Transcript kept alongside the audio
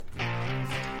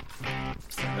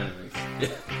No,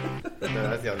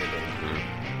 that's the only thing.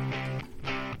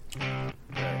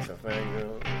 Alright, so fine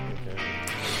girl. Okay.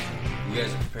 You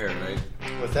guys are prepared, right?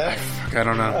 What's that? I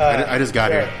don't know. I just got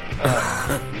here.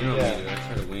 You know me, dude. I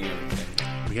try to wing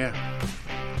everything. Yeah.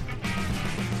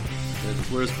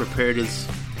 We're as prepared as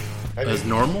As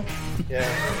normal. Yeah.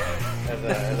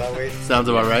 As always. Sounds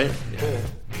about right. Yeah.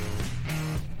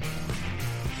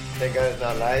 Thank God it's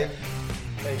not live.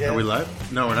 Are we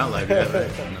live? No, we're not live yet. Right?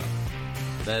 No.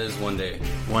 That is one day.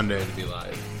 One day to be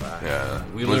live. Yeah.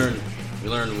 We learned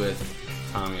with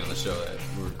Tommy on the show that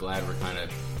we're glad we're kind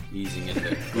of easing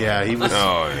into. Yeah, he was.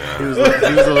 Oh yeah. He was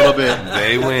a little bit.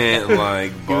 They went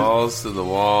like balls to the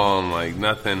wall and like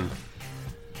nothing.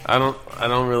 I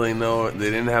don't really know. They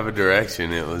didn't have a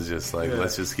direction. It was just like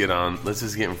let's just get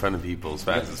in front of people as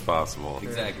fast as possible.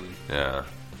 Exactly. Yeah.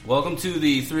 Welcome to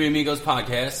the Three Amigos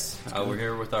podcast. We're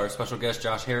here with our special guest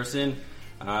Josh Harrison.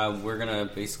 We're gonna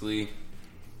basically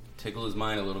tickle his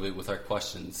mind a little bit with our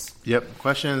questions. Yep,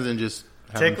 questions and just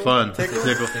having Tickle? fun. Tickle?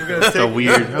 That was a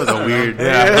weird.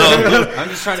 I'm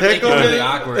just trying to make it really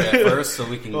awkward at first so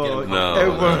we can get him.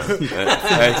 No.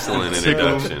 Excellent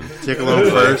introduction. Tickle him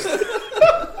first.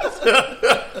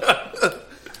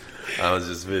 I was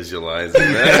just visualizing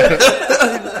that.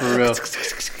 For real.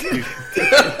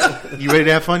 You ready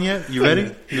to have fun yet? You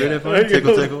ready? You ready to have fun?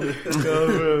 Tickle.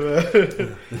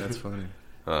 That's funny.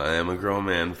 I am a grown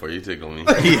man before you tickle me. You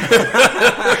gotta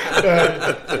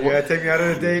take me out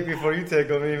of the date before you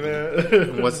tickle me,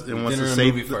 man. What's the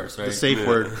movie first, right? The safe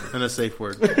word and a safe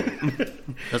word.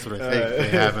 That's what I think they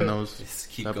have in those. Just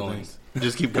keep going.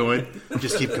 Just keep going.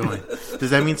 Just keep going.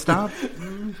 Does that mean stop?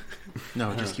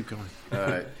 No, just keep going. All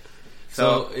right.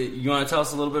 So, you want to tell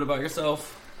us a little bit about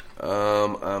yourself?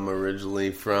 I'm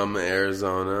originally from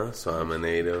Arizona, so I'm a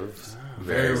native.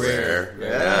 Very rare.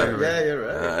 Yeah, you're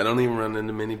right. I don't even run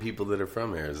into many people that are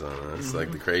from Arizona. It's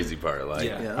like the crazy part. Like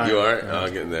Yeah. you are.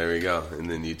 Okay, there we go. And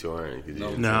then you two aren't. You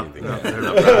didn't say No. anything. I'm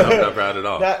not proud at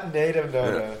all. Not native,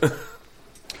 no.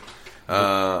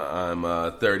 I'm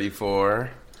 34.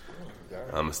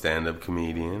 I'm a stand-up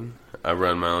comedian. I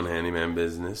run my own handyman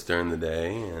business during the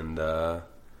day, and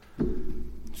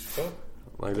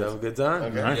like to have a good time.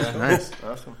 Okay. Nice.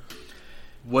 Awesome.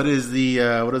 What is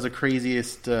the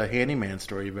craziest handyman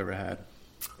story you've ever had?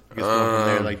 I guess going from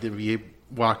there, like, did you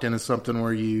walked into something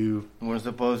where you We're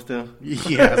supposed to.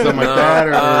 something like that,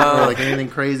 or like anything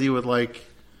crazy with like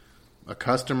a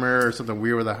customer or something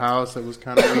weird with a house that was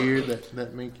kind of weird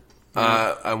that make.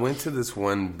 I went to this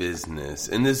one business,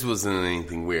 and this wasn't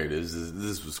anything weird.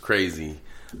 This was crazy.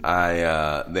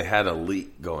 They had a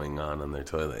leak going on their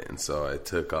toilet, and so I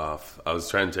took off. I was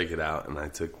trying to check it out, and I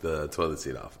took the toilet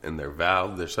seat off, and their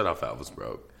shutoff valve was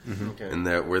broke. Mm-hmm. Okay. And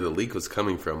where the leak was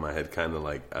coming from, I had kind of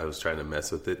like I was trying to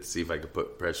mess with it to see if I could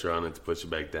put pressure on it to push it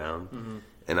back down. Mm-hmm.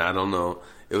 And I don't know,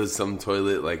 it was some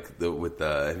toilet like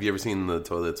have you ever seen the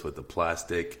toilets with the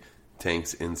plastic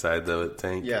tanks inside the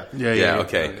tank? Yeah.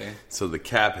 Okay. So the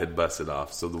cap had busted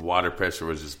off, so the water pressure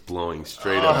was just blowing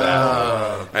straight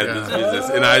up at this business,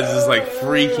 and I was just like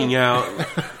freaking out.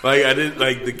 Like I didn't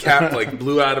like the cap like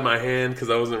blew out of my hand because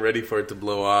I wasn't ready for it to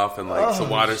blow off, and like some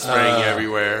water spraying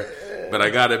everywhere. But I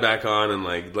got it back on, and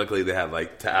like luckily they had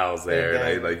like towels there, and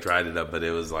I like dried it up. But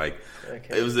it was like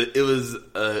it was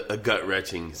a gut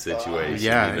wrenching situation.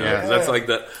 Yeah. 'Cause that's like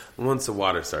once the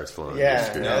water starts flowing. Yeah, you're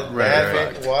screwed.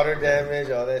 damage, water damage,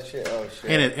 all that shit. Oh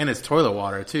shit! And it's toilet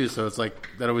water too, so it's like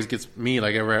that always gets me.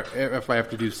 Like if I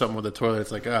have to do something with the toilet,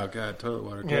 it's like, oh god, toilet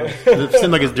water. Yeah. It seems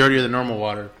like it's dirtier than normal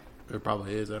water. It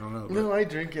probably is. I don't know. No, I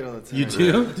drink it all the time. You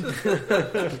do?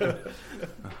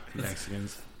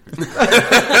 Mexicans.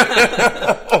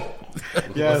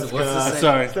 Yes, What's the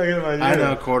Sorry, Talking about you. I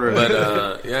know a quarter.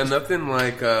 But nothing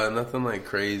like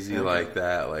crazy like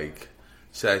that, like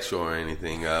sexual or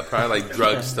anything. Probably like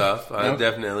drug stuff.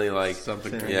 Definitely like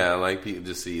Something. like people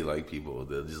just see like people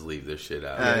they'll just leave their shit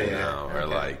out, or Okay.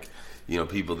 like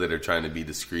people that are trying to be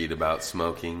discreet about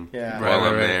smoking Yeah. while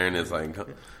I'm Right. there, and it's like,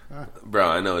 bro,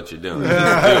 I know what you're doing.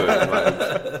 Just do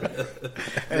it.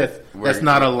 Like, That's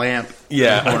not a lamp.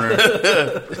 yeah, Corner.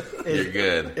 you're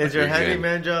good. Is your You're good.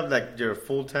 handyman job like your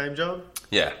full-time job?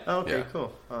 Yeah. Oh, okay, yeah.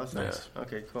 cool. Awesome. Nice.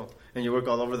 Okay, cool. And you work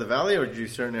all over the valley, or do you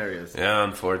do certain areas? Yeah,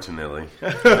 unfortunately.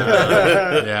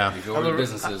 Yeah. You go over to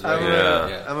businesses, right?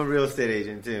 I'm a real estate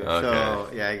agent too. Okay. So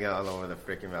yeah, I got all over the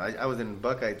freaking valley. I was in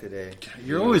Buckeye today.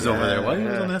 You're always over there. Why are you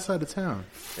Yeah. on that side of town?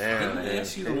 Damn, Didn't I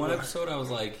ask you the one episode? I was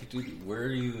like, dude, where are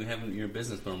you having your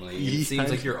business normally? It seems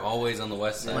like you're always on the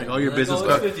west side. Like, all your business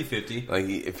it's 50-50. Like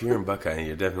if you're in Buckeye,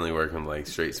 you're definitely working with like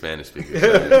straight Spanish speakers. I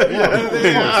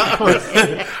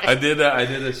did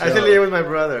a show. Actually, it was my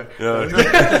brother. Yeah.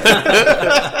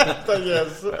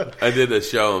 Yes. I did a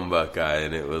show in Buckeye,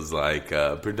 and it was like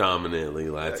predominantly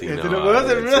Latino. Was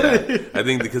it audience, really? yeah. I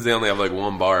think because they only have like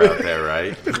one bar out there,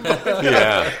 right?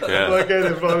 yeah. Okay,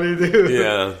 they probably do.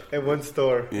 Yeah. In one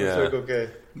store. Yeah. Circle K.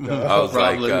 I was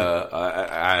Probably. like,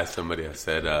 I asked somebody, I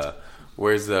said,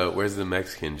 where's the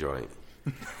Mexican joint?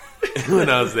 When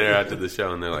I was there after the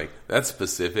show, and they're like, that's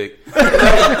specific. Wait,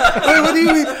 what do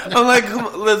you mean? I'm like, come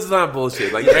on, let's not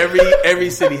bullshit. Like every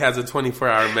city has a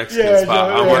 24-hour Mexican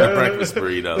spot. I want a breakfast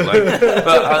burrito.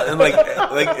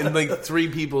 And like 3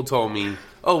 people told me,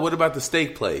 oh, what about the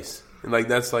steak place? And like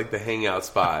that's like the hangout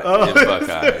spot in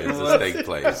Buckeye. It's a steak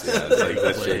place. Yeah, it's like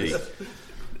that's shitty.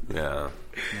 Yeah.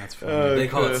 That's funny. They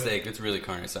call it steak. It's really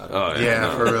carne asada. Oh Yeah,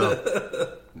 no. for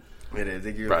real. It is.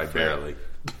 They give you Probably a barely.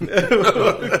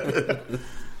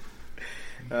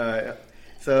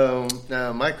 So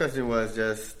now my question was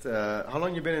just how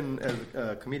long you been as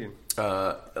a comedian?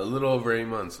 A little over 8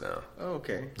 months now. Oh,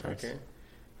 okay, Nice. okay.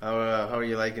 How are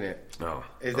you liking it? Oh,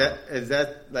 Is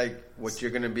that like what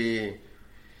you're gonna be,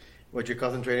 what you're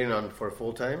concentrating on for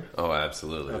full time? Oh,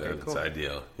 absolutely. Okay, That's cool.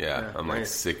 ideal. Yeah, Yeah, I'm like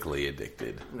nice. sickly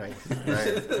addicted. Nice, nice.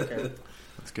 Okay.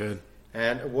 That's good.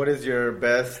 And what is your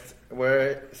best?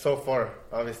 Where so far,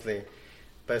 obviously,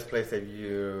 best place that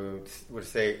you would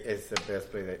say is the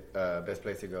best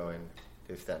place to go and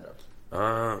do stand up?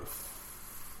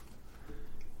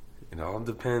 It all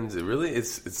depends. It really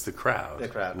it's the crowd. The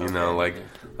crowd, You okay. know, like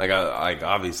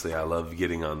obviously I love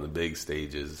getting on the big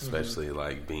stages, especially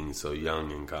like being so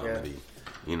young in comedy.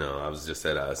 You know, I was just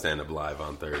at Stand Up Live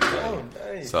on Thursday. Oh,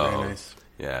 nice. So Very nice.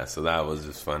 yeah, so that was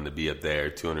just fun to be up there.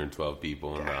 212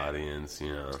 people in the audience.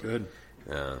 You know, Good.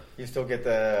 yeah. You still get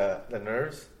the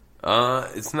nerves?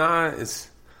 It's not.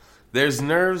 There's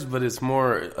nerves, but it's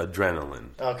more adrenaline.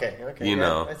 Okay, You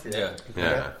know. I see that.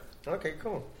 Yeah. Okay,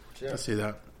 cool. Yeah, I see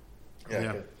that. yeah,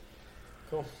 Yeah. good.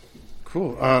 Cool.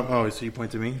 Cool. So you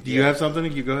point to me. Do you have something?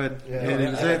 You go ahead. Yeah. Hit it.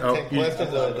 I Say it. Oh, take you-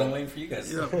 questions I've on been waiting for you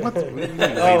guys. what? What do you mean?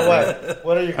 Oh, what?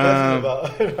 What are you questions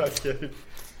about? No, I'm kidding.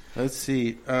 Let's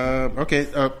see. Okay.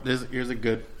 Here's a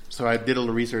good. So I did a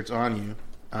little research on you,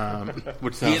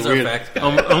 which sounds is our weird. fact guy.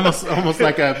 Almost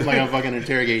like I'm fucking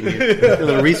interrogating you. Did a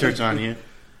little research on you.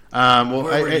 Well,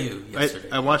 Where were you yesterday?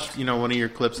 I watched one of your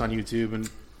clips on YouTube, and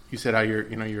you said how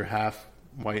you're half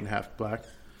white and half black.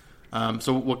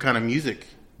 So what kind of music?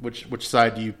 Which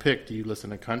side do you pick? Do you listen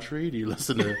to country? Do you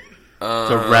listen to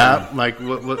rap? Like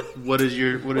what is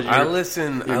your I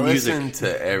listen music?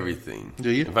 to everything.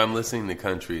 Do you? If I'm listening to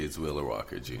country, it's Wheeler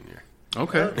Walker Jr.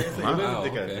 Okay. Wow. Wow,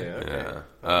 Okay. okay.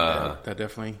 Yeah.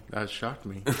 That shocked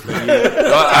me. Well,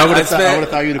 I would have spent-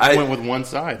 thought you'd I- have went with one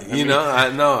side.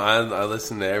 I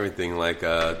listen to everything. Like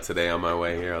today on my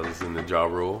way here, I listened to Ja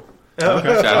Rule.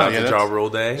 Okay. Shout out Yeah, to that's- Ja Rule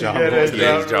Day. Ja Rule Day.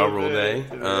 Today's Ja Ja Rule Rule Day.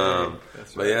 Day.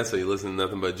 But yeah, so you listen to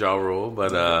nothing but Ja Rule.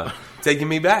 But taking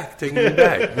me back.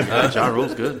 Ja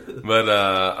Rule's good. But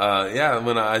yeah,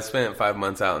 when I spent 5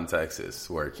 months out in Texas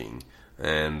working,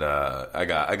 and I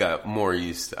got more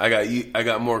used. I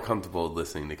got more comfortable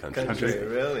listening to country. Country,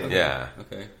 really? Yeah.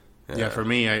 Okay. Yeah, for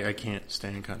me, I can't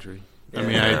stand country. I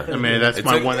Yeah. mean, that's It's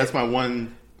my like- one. That's my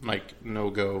one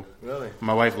no go. Really?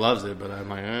 My wife loves it, but I'm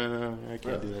like, I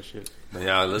can't do that shit. But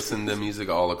yeah, I listen to music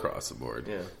all across the board.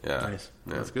 Yeah. Yeah. Nice.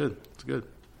 Yeah. That's good. It's good.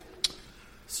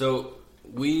 So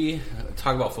we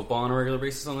talk about football on a regular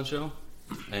basis on the show,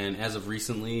 and as of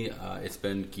recently, it's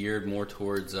been geared more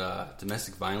towards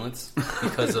domestic violence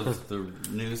because of the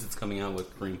news that's coming out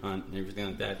with Kareem Hunt and everything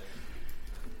like that.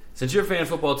 Since you're a fan of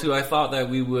football too, I thought that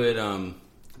we would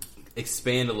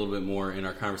expand a little bit more in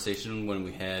our conversation when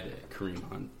we had Kareem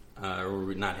Hunt, or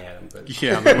we not had him, but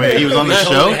Yeah. Wait, he was on the we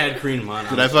show. had Kareem Hunt.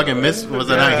 Did I fucking miss?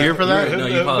 Was I not here for that? No,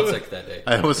 you called sick that day.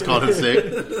 I almost called it sick.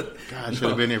 God, I should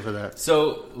have been here for that.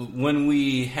 So when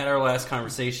we had our last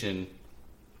conversation,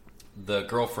 the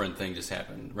girlfriend thing just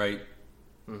happened, right?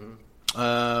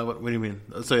 What do you mean?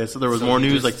 So there was So more he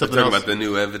news, just- like We're something talking else. about the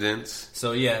new evidence.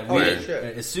 So yeah, Oh, yeah,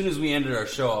 shit. as soon as we ended our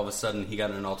show, all of a sudden he got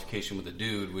in an altercation with a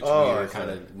dude, which Oh, we I were see. kind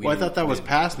of. Well, I thought that was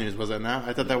past news. Was it not?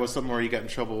 I thought that was something where he got in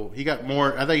trouble. He got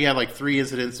more. I thought he had like 3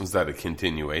 incidents. Was that a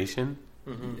continuation?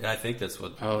 I think that's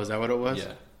what. Oh, is that what it was?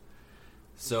 Yeah.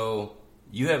 So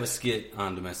you have a skit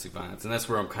on domestic violence, and that's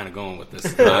where I'm kind of going with this.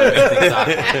 Things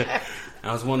awkward.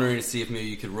 I was wondering to see if maybe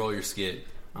you could roll your skit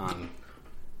on.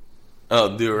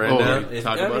 Oh, do it right Oh, now. yeah. If,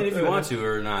 Talk I about mean, it. if you want to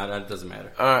or not, it doesn't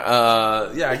matter. All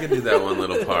right, yeah, I can do that one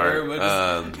little part.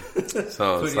 So Put it's you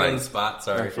on the like, spot.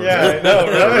 Sorry. For Yeah, I know,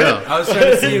 right? I was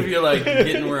trying to see if you're like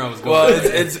getting where I was going. well,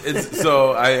 it's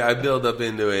so I build up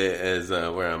into it as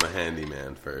where I'm a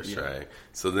handyman first, Yeah. right?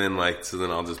 So then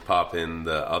I'll just pop in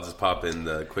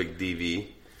the quick DV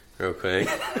real quick.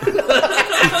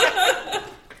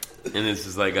 And it's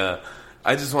just like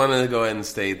I just want to go ahead and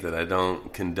state that I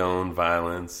don't condone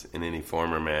violence in any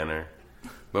form or manner.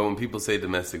 But when people say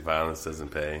domestic violence doesn't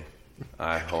pay,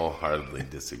 I wholeheartedly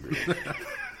disagree.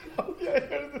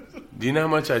 Do you know how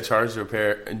much I charge to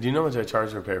repair? Do you know how much I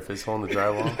charge to repair a fist hole in the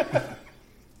drywall?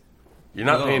 You're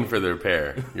not paying for the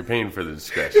repair. You're paying for the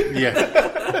discretion. Yeah.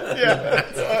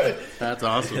 That's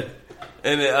awesome.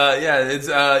 And it's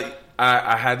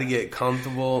I had to get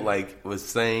comfortable with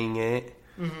saying it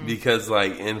because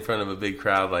in front of a big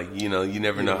crowd, you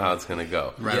never know how it's gonna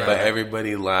go. Right. But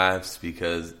everybody laughs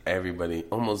because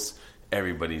almost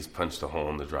everybody's punched a hole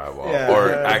in the drywall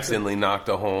or accidentally knocked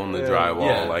a hole in the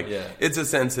drywall. It's a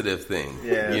sensitive thing,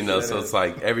 so it's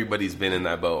like everybody's been in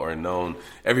that boat or known.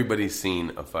 Everybody's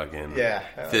seen a fucking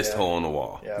fist hole in the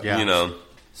wall,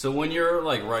 So when you're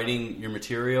writing your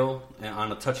material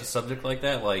on a touchy subject like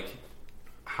that,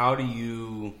 how do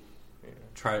you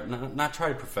try not try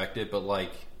to perfect it, but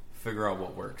figure out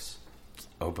what works?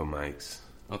 Open mics.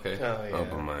 Okay.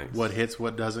 Open mics. What hits,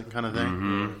 what doesn't, kind of thing.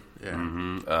 Mm-hmm. Yeah.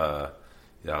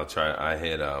 Mm-hmm. I'll try. I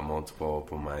hit multiple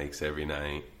open mics every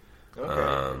night.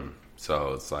 Okay.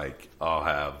 So it's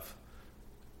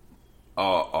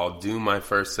I'll do my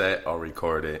first set, I'll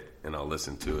record it, and I'll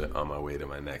listen to it on my way to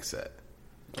my next set.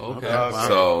 Okay.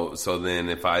 Wow. So then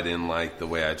if I didn't like the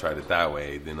way I tried it that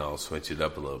way, then I'll switch it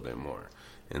up a little bit more.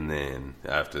 And then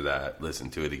after that, listen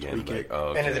to it again. Okay.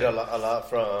 Okay. And is it a lot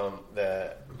from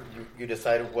you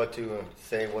decide what to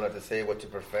say, what not to say, what to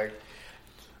perfect,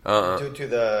 due to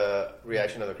the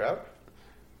reaction of the crowd?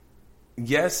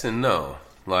 Yes and no.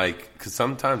 Because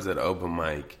sometimes at open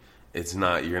mic,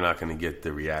 you're not going to get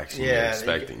the reaction you're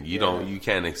expecting. You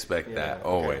can't expect that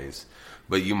always.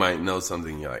 But you might know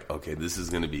something, you're like, okay, this is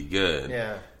going to be good.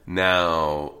 Yeah.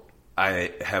 Now, I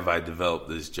developed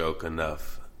this joke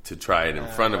enough to try it in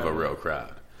front of a real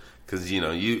crowd. Because,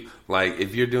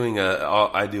 if you're doing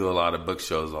I do a lot of book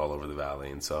shows all over the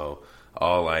valley, and so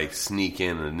I'll sneak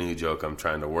in a new joke I'm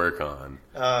trying to work on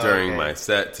during my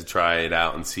set to try it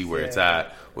out and see where it's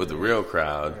at with the real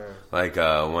crowd.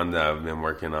 One that I've been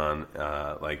working on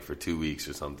for 2 weeks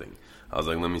or something. I was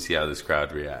like, let me see how this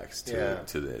crowd reacts to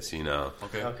this,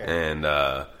 Okay. And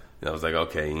I was like,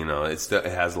 okay, it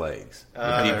has legs.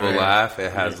 When people laugh,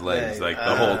 it has legs. The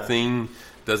whole thing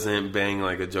doesn't bang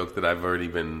like a joke that I've already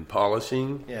been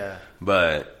polishing. Yeah.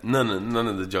 But none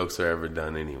of the jokes are ever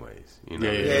done anyways.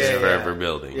 It's forever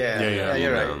building. Yeah.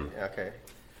 You're right. Okay.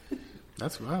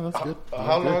 That's good.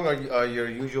 How long are your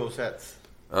usual sets?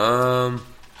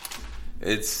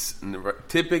 It's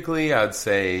typically I'd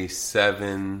say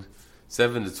 7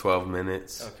 to 12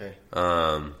 minutes. Okay.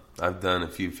 I've done a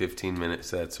few 15-minute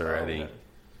sets already. Okay.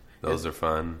 Those are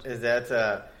fun. Is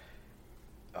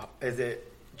it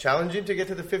challenging to get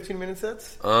to the 15-minute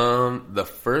sets? The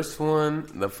first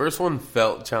one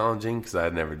felt challenging because I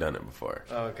had never done it before.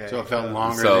 Okay. So it felt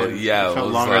longer. So than, yeah, it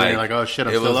felt longer than you're like, oh shit,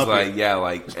 I'm still up here.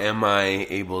 Am I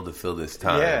able to fill this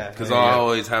time? Yeah. Because I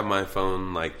always have my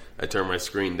phone I turn my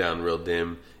screen down real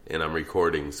dim and I'm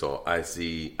recording, so I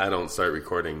don't start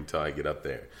recording until I get up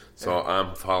there. So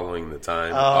I'm following the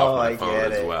time off my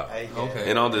phone as well.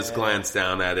 And I'll just glance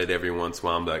down at it every once in a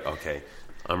while and be like, okay,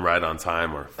 I'm right on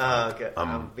time, or okay.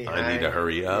 I need to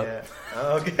hurry up. Yeah.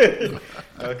 Okay.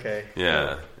 Okay.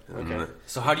 Yeah. Okay.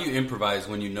 So how do you improvise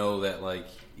when you know that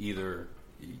either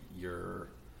you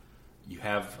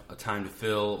have a time to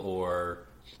fill, or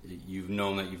you've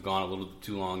known that you've gone a little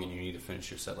too long and you need to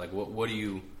finish your set? What do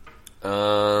you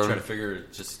try to figure?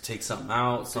 Just take something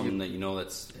out, something that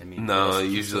that's. No,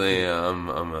 usually I'm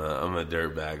a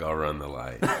dirtbag. I'll run the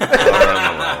light.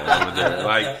 I'm a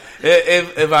dirt.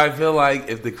 If I feel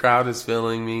if the crowd is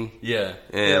feeling me,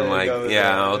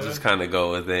 I'll just kind of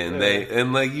go with it.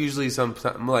 And usually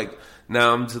sometimes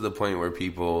now I'm to the point where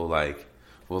people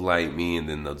will like me, and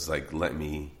then they'll just let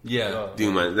me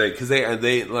do my because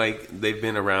they've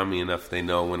been around me enough. They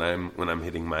know when I'm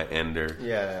hitting my ender.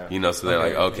 So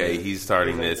they're okay, he's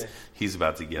starting this. He's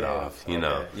about to get off.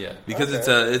 Because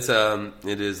it's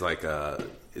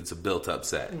a built up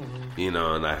set. And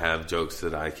I have jokes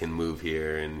that I can move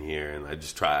here and here, and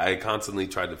I constantly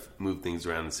try to move things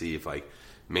around and see if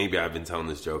maybe I've been telling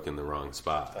this joke in the wrong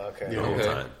spot the whole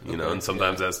time, and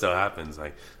sometimes that still happens.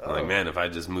 I'm like, man, if I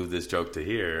just move this joke to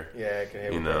here,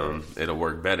 it'll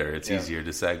work better. It's easier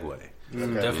to segue.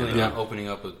 Definitely not opening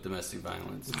up with domestic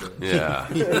violence. But Yeah.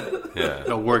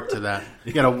 Gotta work to that.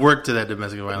 You gotta work to that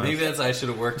domestic violence. maybe I should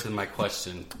have worked in my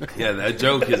question. Yeah, that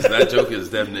joke is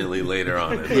definitely later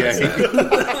on.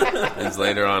 It's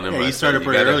later on in my you started set.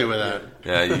 pretty early with that.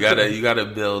 Yeah, you gotta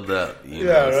build up. You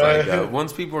know, Yeah, it's right. like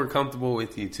once people are comfortable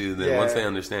with you too, then once they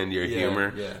understand your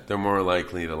humor, they're more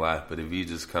likely to laugh. But if you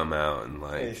just come out and You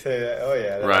like say that. Oh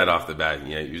yeah. That, right off the bat,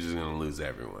 you're just gonna lose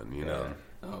everyone. You know.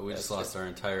 Oh, we just lost our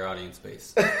entire audience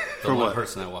base. For The one what?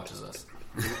 person that watches us.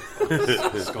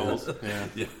 Skulls. Yeah.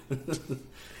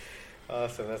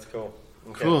 Awesome. That's cool.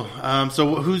 Okay. Cool.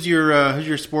 So who's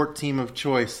your sport team of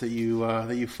choice that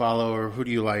you follow, or who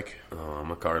do you like? Oh,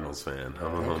 I'm a Cardinals fan. I'm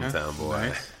a hometown boy.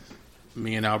 Nice.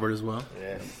 Me and Albert as well.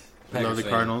 Yes. I love Packers the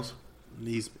fan. Cardinals.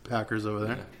 These Packers over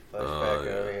there. Let's back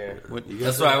over here. What you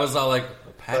That's guys? why I was all like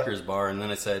a Packers bar, and then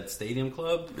I said Stadium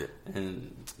Club,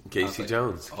 and I was Casey like,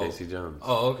 Jones. oh. Casey Jones.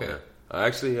 Oh, okay. Yeah.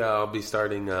 Actually, I'll be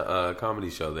starting a comedy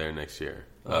show there next year.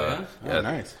 Oh, yeah? Oh,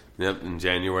 nice. Yep, in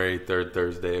January, third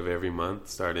Thursday of every month.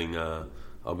 Starting,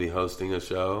 I'll be hosting a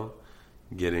show,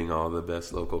 getting all the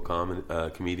best local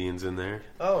comedians in there.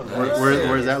 Oh, nice.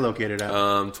 Where's that located at?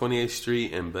 28th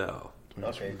Street and Bell.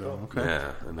 Okay, cool. Okay.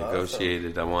 Yeah, I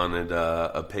negotiated. I wanted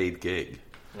a paid gig.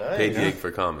 Nice. Paid gig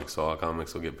for comics, so all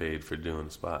comics will get paid for doing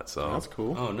a spot. So That's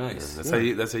cool. Oh, nice. That's how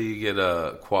you get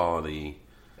a quality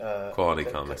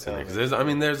comics in there. Because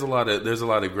there's a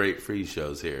lot of great free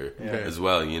shows here as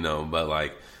well, you know. But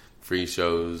like free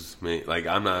shows, like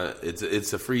I'm not.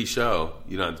 It's a free show.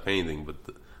 You don't have to pay anything, but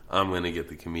I'm going to get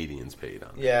the comedians paid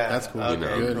on it. Yeah. That's cool. Okay,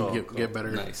 Good. cool, You cool. get better.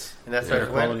 Nice. And that's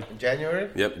better when? quality. January?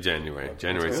 Yep, January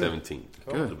 17th.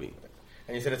 Good. It'll be.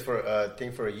 And you said it's for a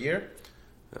thing for a year?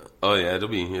 Oh yeah,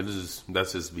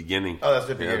 that's just beginning. Oh, that's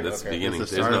the beginning, Yeah, that's okay. the beginning.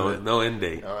 That's the There's start of it. no end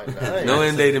date. Oh, nice. No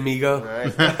end date, amigo.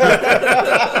 Nice.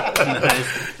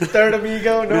 Third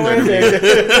amigo, no way.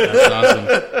 That's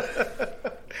awesome.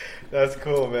 That's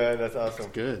cool, man. That's awesome.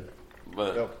 Good.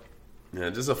 But Dope. yeah,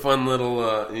 just a fun little,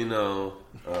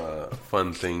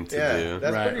 fun thing to Yeah, do.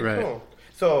 that's Right, pretty right. cool.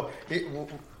 So,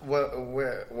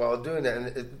 while doing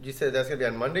that, you said that's going to be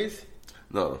on Mondays?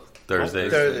 No,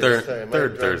 Thursdays. Thursdays. Sorry,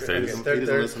 Third my- Thursdays. okay, He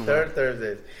doesn't listen third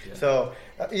Thursdays. So,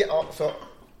 so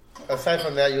aside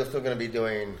from that, you're still going to be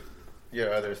doing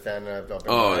your other stand-up.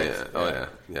 Oh mics.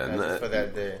 yeah. Just for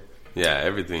that day. Yeah,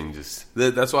 everything just.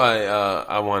 That's why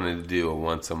I wanted to do a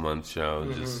once a month show,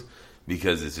 just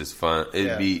because it's just fun.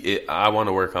 I want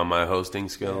to work on my hosting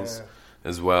skills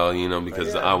as well, you know,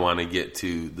 because I want to get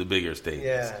to the bigger stages.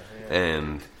 Yeah.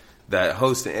 And that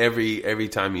hosting every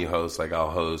time you host, like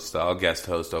I'll guest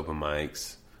host open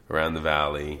mics around the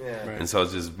valley, and so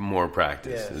it's just more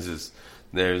practice. Yeah. It's just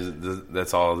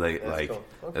that's all they like. cool.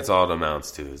 Okay. That's all it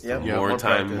amounts to. Is Yep. the Yeah, more more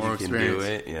time practice, you more can experience. do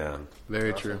it. Yeah.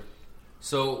 Very true.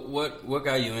 So what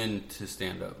got you into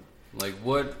stand up? Like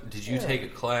what did you take a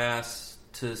class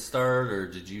to start, or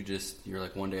did you you're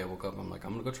like one day I woke up, I'm like,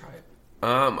 I'm gonna go try it.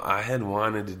 I had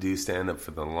wanted to do stand up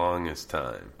for the longest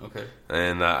time. Okay.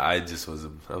 And I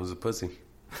was a pussy.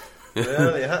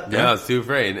 Really? Huh? Yeah, I was too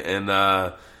afraid. And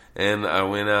I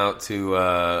went out to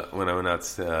when I went out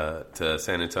to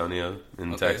San Antonio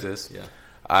in Okay. Texas. Yeah.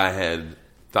 I had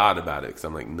thought about it because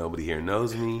I'm like, nobody here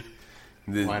knows me.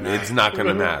 Why not? It's not going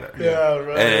to matter. Yeah,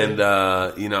 right. And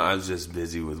I was just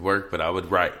busy with work, but I would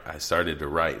write. I started to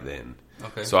write then.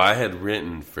 Okay. So I had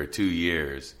written for 2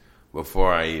 years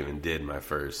before I even did my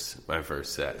first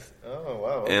set. Oh, wow.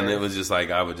 Okay. And it was just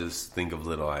like I would just think of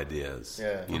little ideas,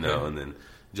 and then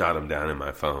jot them down in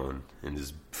my phone and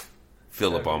just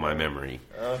fill up all my memory.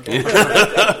 Okay.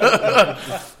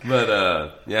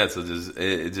 But so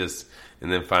it just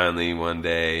and then finally one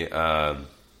day I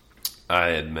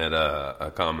had met a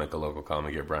local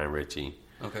comic here, Brian Ritchie.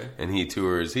 Okay. And he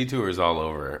tours all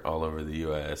over the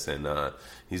U.S. and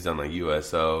he's done like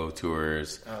USO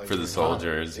tours for the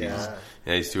soldiers. Yeah.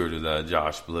 He's toured with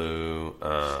Josh Blue,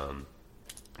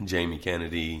 Jamie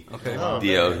Kennedy, Okay.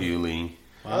 D.L. Hewley,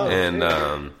 Wow,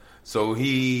 and so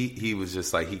he was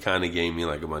just like he kind of gave me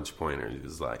like a bunch of pointers. He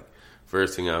was like,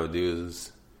 first thing I would do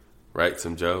is write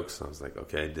some jokes. I was like,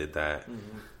 okay, I did that,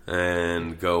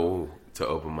 and go to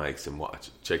open mics and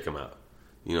check them out.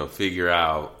 Figure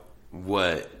out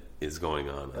what is going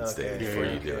on stage before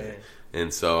you do it.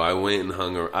 And so I went and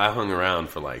hung around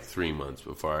for like 3 months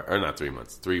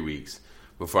 3 weeks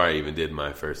before I even did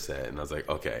my first set. And I was like,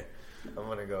 okay, I'm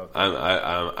gonna go.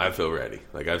 I feel ready.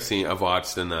 Like I've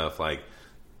watched enough. Like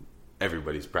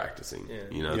everybody's practicing.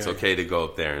 It's okay to go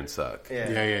up there and suck. Yeah.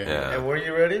 Yeah. And were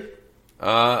you ready?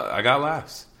 I got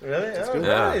laughs. Really? Oh, good.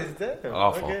 nice. Damn.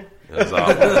 Awful. Okay. It was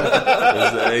awful.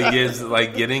 It gives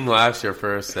like getting laughs your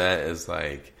first set is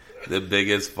like the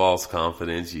biggest false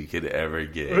confidence you could ever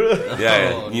get.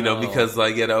 Yeah, you know, because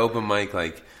like at an open mic,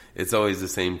 like it's always the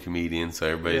same comedian, so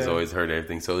everybody's always heard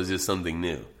everything. So it's just something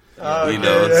new, you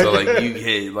know. So like you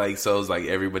hit like so it's like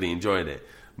everybody enjoyed it.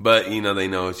 But, you know, they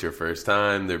know it's your first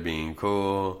time. They're being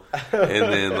cool.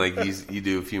 And then, like, you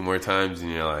do a few more times, and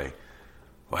you're like,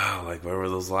 wow, like, where were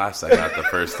those laughs I got the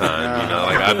first time? You know,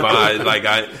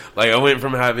 I went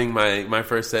from having my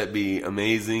first set be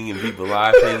amazing and people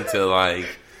laughing to, like,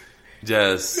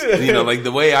 just, you know, like,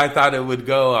 the way I thought it would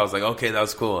go, I was like, okay, that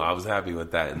was cool. I was happy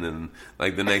with that. And then,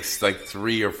 like, the next, like,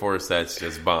 3 or 4 sets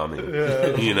just bombing,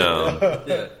 you know.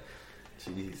 Yeah.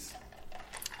 Jeez.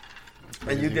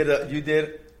 And you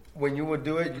did when you would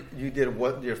do it, you did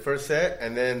what your first set,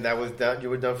 and then that was done. You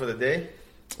were done for the day.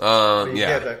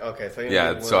 Yeah. Okay.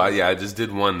 So I just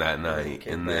did one that night,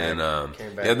 and then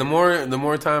the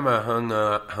more time I hung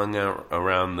out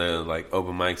around the like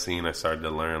open mic scene, I started to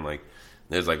learn like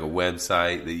there's like a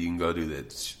website that you can go to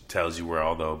that tells you where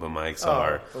all the open mics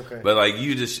are. Okay. But like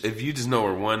if you just know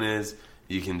where one is,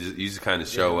 you just kind of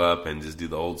show up and just do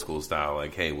the old school style,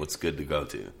 like, hey, what's good to go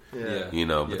to? Yeah. You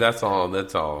know, but that's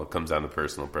all comes down to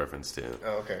personal preference too.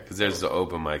 Oh, okay. Because there's the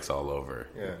open mics all over.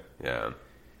 Yeah. Yeah.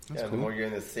 Cool. The more you're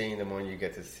in the scene, the more you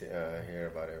get to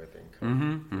hear about everything. Cool.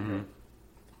 Mm-hmm. Mm-hmm.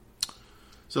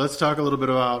 So let's talk a little bit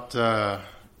about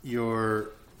your.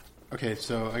 Okay,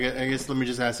 so I guess let me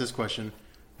just ask this question: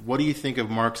 what do you think of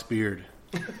Mark's beard?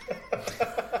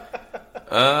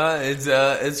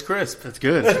 It's crisp. It's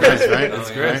good. It's nice, right?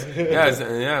 It's crisp.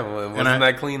 Yeah, wasn't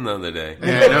that clean the other day?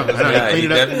 Yeah, I know. Yeah, he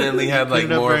definitely had like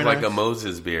more of like a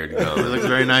Moses beard It going. looks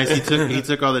very nice. He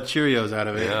took all the Cheerios out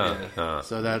of it. Yeah.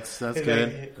 So that's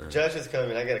good. Josh is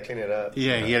coming. I gotta clean it up.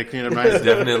 Yeah, he had to clean it up nice.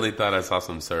 Definitely thought I saw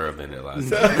some syrup in it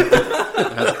last night.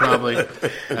 That's probably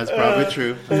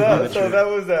true. That's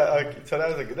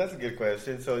a good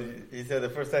question. So he said the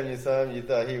first time you saw him, you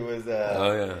thought he was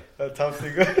Tom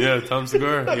Segura. Yeah, Tom Segura.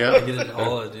 Yeah. I did it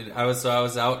all, dude. I was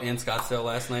out in Scottsdale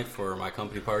last night for my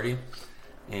company party,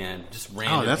 and just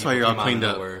random. Oh, that's why you're all cleaned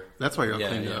up. Nowhere. That's why you're all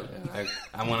cleaned up. Yeah.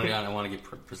 I want to get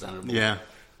presentable. Yeah.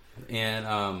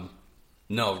 And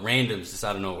no, randoms just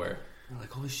out of nowhere. I'm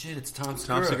like, holy shit, it's Tom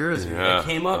Segura. Tom Segura's here. I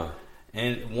came up,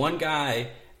 and one guy,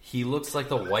 he looks like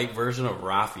the white version of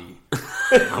Rafi.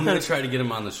 I'm gonna try to get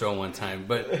him on the show one time,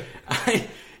 but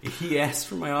he asked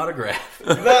for my autograph.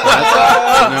 No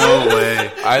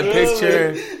way. I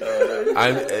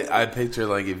picture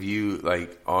like if you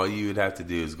like all you would have to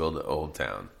do is go to Old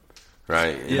Town,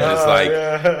 right? And Yeah. just like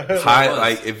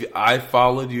if I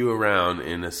followed you around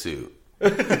in a suit.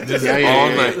 Just all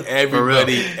night,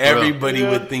 everybody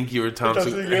would think you were Tom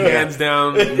Segura. Hands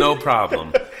down, no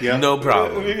problem. Yeah. No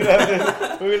problem. We're gonna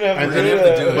have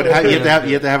You to have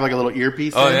to have like a little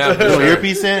earpiece. Oh, in, yeah. a little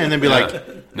earpiece in, and then be like,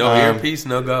 No earpiece,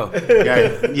 no go.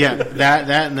 that,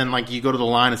 and then like you go to the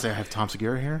line and say, I have Tom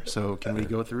Segura here, so can we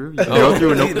go through? You can go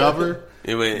through and no cover.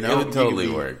 It would totally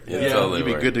work. You'd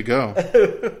be good to go.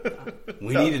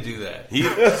 We need to do that.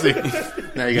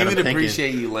 Now you He got would to think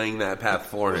appreciate you laying that path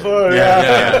for him.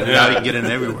 Yeah. Now you can get in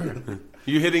everywhere.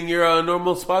 You hitting your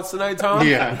normal spots tonight, Tom?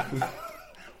 Yeah.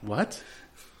 What?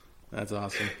 That's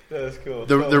awesome. That's cool.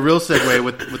 The real segue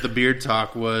with the beard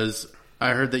talk was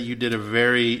I heard that you did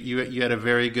you had a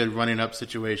very good running up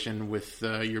situation with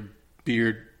your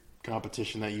beard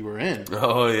competition that you were in.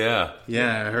 Oh yeah.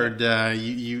 Yeah, I heard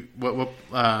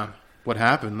what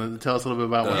happened. Tell us a little bit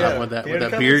about what that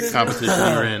beard competition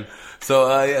you were in. So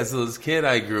this kid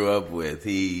I grew up with,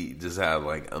 he just had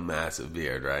like a massive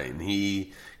beard, right? And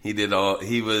it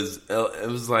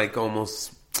was like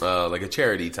almost like a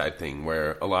charity type thing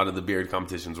where a lot of the beard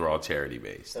competitions were all charity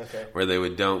based, where they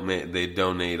would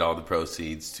donate all the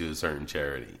proceeds to a certain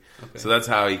charity. Okay. So that's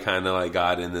how he kind of like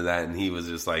got into that, and he was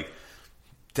just like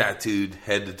tattooed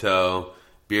head to toe,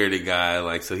 bearded guy.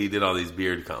 Like, so he did all these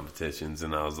beard competitions,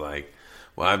 and I was like,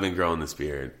 well, I've been growing this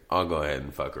beard. I'll go ahead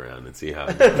and fuck around and see how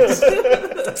it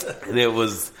goes. And it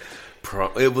was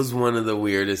one of the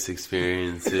weirdest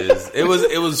experiences. It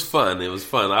was fun. It was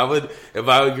fun. If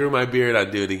I would grow my beard,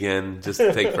 I'd do it again just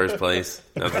to take first place.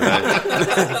 After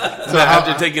that. So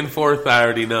after taking fourth, I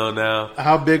already know now.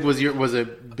 How big was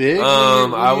it big?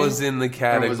 I was in the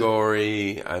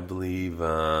category, I believe,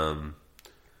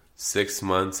 6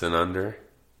 months and under.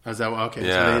 Is that okay?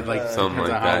 Yeah, so they, something like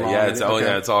that. Yeah,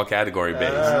 it's all category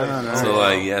based.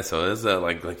 Nice. So it's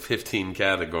like 15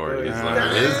 categories.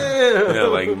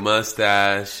 Like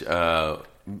mustache,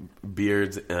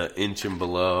 beards, inch and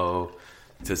below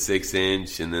to 6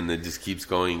 inch, and then it just keeps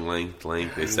going length.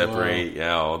 They separate,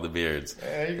 all the beards,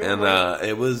 and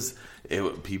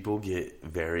People get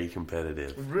very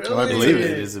competitive. Really? Oh, I believe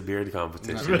It is a beard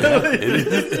competition. It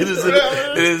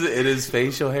is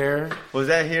facial hair. Was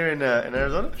that here in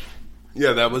Arizona?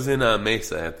 Yeah, that was in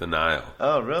Mesa at the Nile.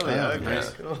 Oh, really? Yeah, Okay. nice.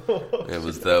 Cool. It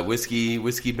was the whiskey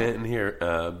bent in here.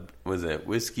 Was it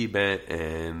whiskey bent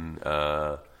and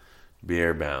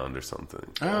beer bound or something?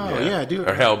 Oh yeah, I do.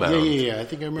 Or hellbound. Yeah. I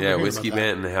think I remember. Yeah, hearing whiskey about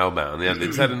that. bent and hellbound. Yeah, they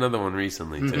just had another one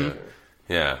recently too.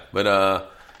 Yeah, but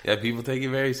yeah, people take it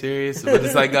very serious. But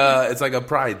it's like a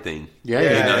pride thing. Yeah, You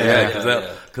know, yeah.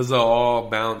 because they'll all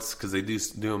bounce because they do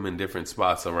them in different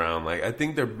spots around. Like I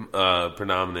think they're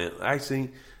predominant.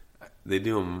 Actually, they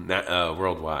do them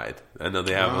worldwide. I know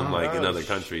they have them like in other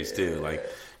countries too. Like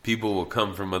people will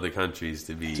come from other countries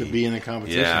to be in the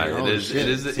competition. Yeah, Oh, it is. shit. It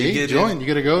is. See, you join. You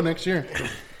got to go next year.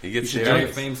 You get Generate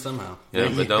serious. fame somehow. Yeah,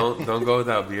 but don't go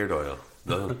without beard oil.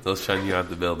 They'll shun you out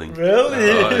the building. Really?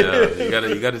 Oh yeah,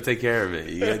 you got to take care of it.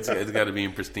 It's got to be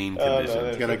in pristine condition.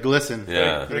 It's got to glisten.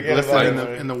 Yeah. Got to glisten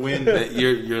in the wind.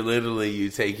 You're literally you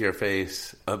take your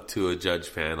face up to a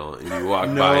judge panel and you walk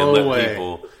No by and let way.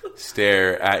 people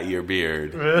stare at your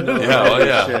beard. Really? Yeah, oh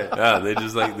yeah, Shit. yeah. They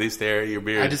just they stare at your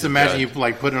beard. I just to imagine you judge.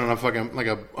 like putting on a fucking like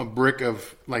a brick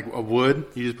of like a wood.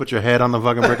 You just put your head on the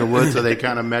fucking brick of wood, so they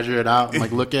kind of measure it out and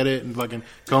like look at it and fucking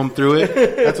comb through it.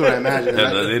 That's what I imagine.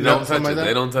 Yeah, no, they don't touch Something it. like that?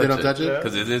 They don't touch They don't it. touch it.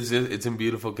 Because it's in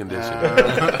beautiful condition.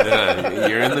 Yeah,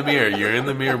 you're in the mirror. You're in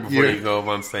the mirror before you go up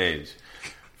on stage.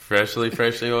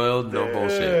 Freshly oiled, no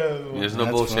bullshit. There's no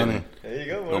That's bullshit. funny. There you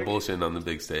go, No Mark. bullshit on the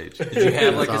big stage. Did you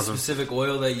have like That's awesome. a specific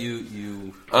oil that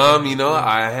you? You know,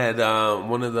 I had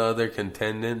one of the other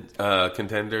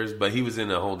contenders, but he was in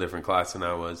a whole different class than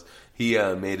I was. He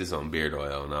made his own beard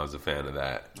oil, and I was a fan of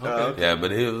that. Okay. Yeah,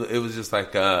 but it was just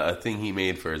like a thing he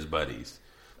made for his buddies.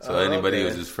 So anybody who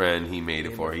was his friend, he made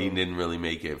it for. He didn't really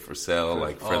make it for sale,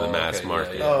 like for the mass okay,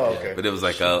 market. yeah, Oh, okay. But it was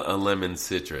like a lemon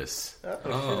citrus.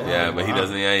 Oh, Yeah, but he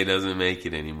doesn't. Yeah, he doesn't make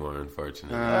it anymore.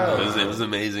 Unfortunately, it was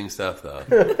amazing stuff though.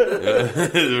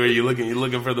 Were you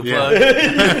looking for the plug?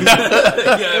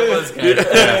 yeah, it was kind of.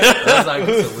 I was like,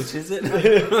 so which is it?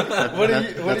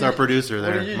 That's our producer what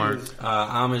do there, you Mark. use?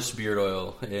 Amish beard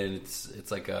oil, and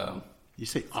it's like You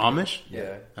say Amish?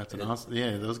 Yeah. That's an awesome.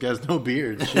 Yeah, those guys know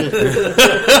beard. Shit.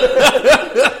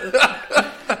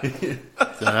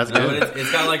 So that's no, good.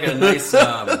 it's got like a nice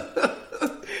like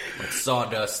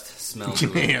sawdust smell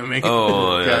to it. Yeah, man.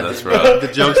 Oh yeah, God, that's right. The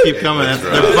jokes keep coming.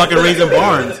 They're fucking raising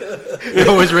barns. They're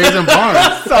always raising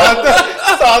barns.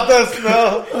 Sawdust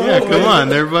smell. Yeah, come on.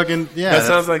 They're fucking. Yeah, That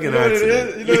sounds like an You know what it accident.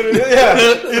 is? You know what it is?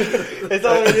 Yeah. It's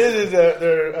all it is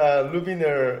they're looping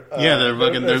their yeah. They're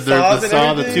fucking. They're saws the and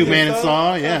saw, the everything. 2-man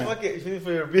saw. Oh, Yeah, fuck it. Use it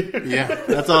for your beard. yeah.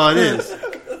 That's all it is.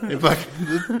 They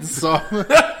fucking the saw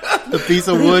the piece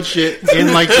of wood shit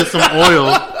in like just some oil,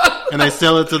 and they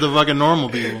sell it to the fucking normal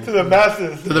people, To the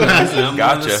masses. to the masses, I'm one of the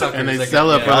Gotcha. suckers and they that sell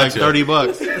it for like Gotcha.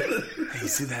 $30. Hey,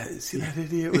 see that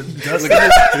idiot with Look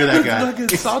at that guy. fucking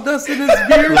sawdust in his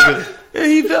beard, and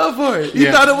he fell for it. He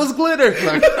Yeah. thought it was glitter.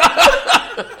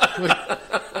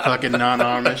 Fucking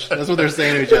non-Amish. That's what they're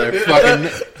saying to each other.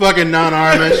 Fucking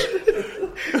non-Amish.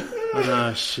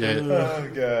 Oh shit! All Oh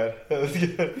god, that's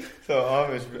good. So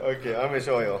Amish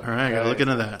oil. right, gotta look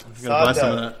into that. Gotta buy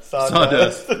some of that.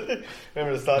 Sawdust.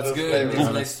 Remember the sawdust That's good. It flavor?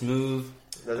 makes nice smooth.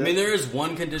 I mean, there is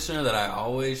one conditioner that I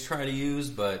always try to use,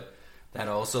 but that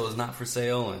also is not for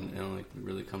sale, and it only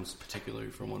really comes particularly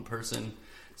from one person,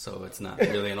 so it's not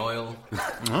really an oil.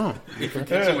 Oh, If you're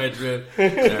catching my drift,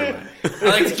 never mind. I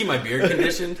like to keep my beard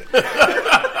conditioned.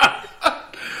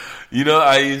 You know,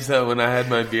 I used to, when I had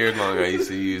my beard long, I used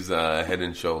to use Head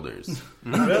and Shoulders.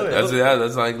 Really?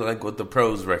 That's like what the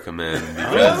pros recommend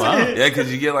because wow.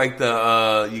 because you get like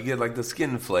the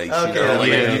skin flakes. Okay, You know?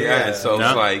 yeah, Yeah. So No,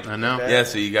 it's like I know. yeah.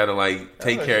 So you got to like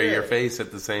take Oh, care of shit. your face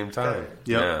at the same time.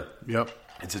 Yeah, Yep.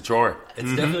 it's a chore. It's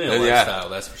definitely a Yeah. lifestyle,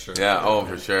 that's for sure. Yeah, oh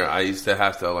for sure. I used to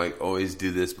have to like always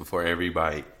do this before every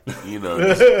bite. You know,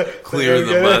 just clear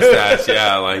the mustache.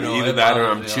 Yeah, like You know, either it that or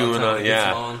I'm bothers me all the chewing time. on. It gets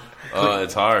Yeah. long. Oh,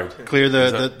 it's hard. Clear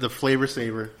the flavor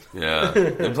saver. Yeah,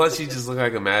 and plus you just look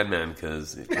like a madman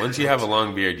because once you have a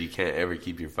long beard, you can't ever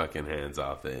keep your fucking hands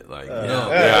off it. Like, No.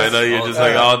 yeah, I know you're all just the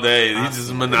like time. all day. He's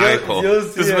just maniacal, you'll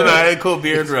see, just maniacal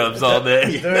beard rubs all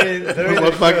day. During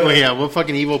What the fucking show- what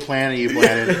fucking evil plan are you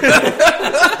planning?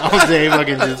 All day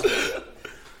fucking just.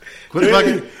 Quit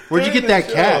fucking. Where'd you get that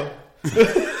cat?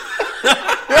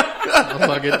 I'm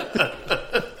fucking.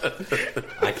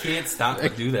 I can't stop to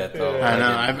do that, though. I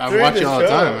know. I During watch the you all the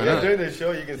show, time. I yeah, know. during the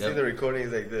show, you can see Yep. the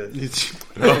recordings like this.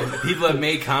 People have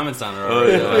made comments on it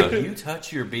already. yeah. Like, you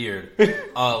touch your beard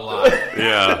a lot.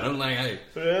 Yeah, I'm like, hey,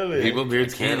 Really? people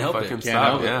beards Can't can't help it. fucking Can't stop.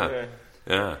 help it. Yeah. Yeah.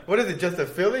 Yeah. What is it? Just a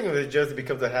feeling, or it just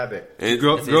becomes a habit?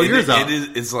 Grow yours out.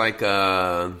 It's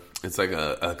like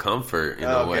a comfort in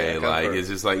a way. Like it's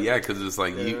just like because it's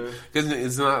like you because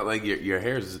it's not like your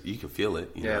hair is you can feel it.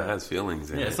 You know, it has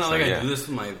feelings. In it. It's not like I do this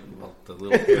with my the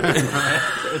little.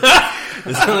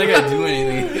 It's not like I do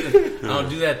anything. I don't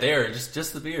do that there.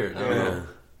 Just the beard. I don't know.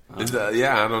 I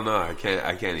don't know. I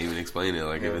can't even explain it.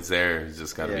 Like if it's there, it's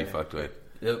just got to be fucked with.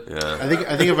 Yep. Yeah. I think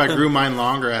if I grew mine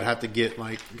longer, I'd have to get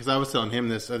because I was telling him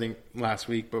this I think last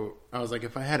week, but I was like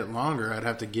if I had it longer, I'd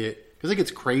have to get because it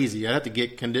gets crazy. I'd have to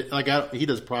get he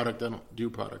does product, I don't do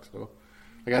product, so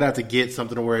like I'd have to get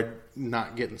something to where it's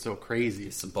not getting so crazy.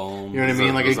 It's a balm. You know what I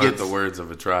mean? Like those it aren't gets the words of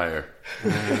a trier.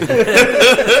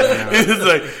 It's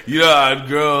like I'd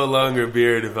grow a longer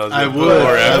beard if I was going to put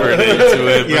more effort into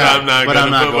it, but I'm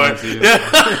not going to.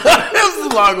 That's a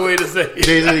long way to say it.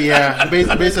 Basically,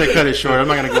 I cut it short. I'm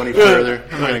not going to go any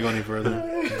further.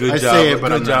 Good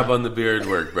job on the beard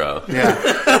work, bro. Yeah,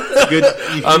 good.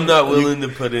 I'm not willing to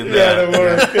put in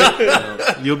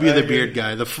that. You'll be the beard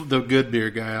guy, the good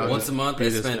beard guy. Once a month, I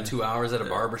spend 2 hours at a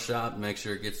barbershop, make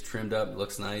sure it gets trimmed up,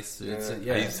 looks nice.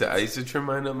 I used to trim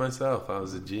mine up myself. I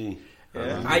was a G.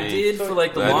 I did for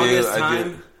like the longest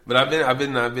time. But I've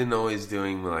been always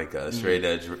doing like a straight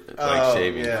edge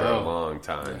shaving for a long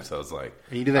time. So it's like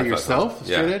and you do that yourself,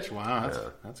 straight edge? Wow,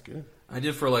 that's good. I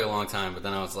did for like a long time, but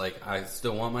then I was like, I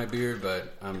still want my beard,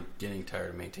 but I'm getting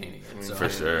tired of maintaining it. So. For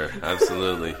sure,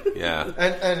 absolutely, yeah.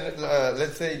 And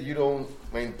let's say you don't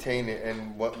maintain it,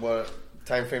 and what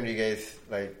time frame do you guys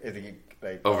like? Is it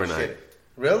like overnight?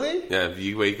 Really? Yeah, if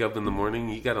you wake up in the morning,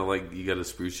 you gotta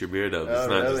spruce your beard up. It's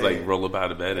not just like roll up out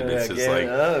of bed and it's just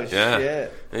like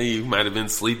shit. Hey, you might have been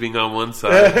sleeping on one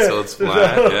side, so it's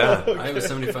flat. Yeah. I have a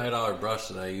 $75 brush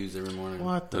that I use every morning.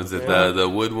 What? Is it the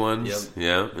wood ones?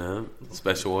 Yep. Yeah.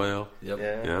 Special oil. Yep.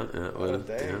 Yeah. Oh,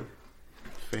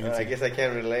 I guess I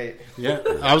can't relate. Yeah,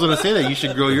 I was gonna say that you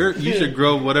should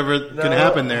grow whatever can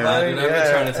happen there. Dude, I've been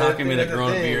trying to talk him into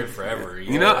growing a beard forever.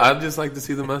 You know, I'd just like to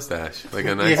see the mustache, like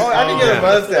a nice. Oh, I can get a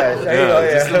mustache.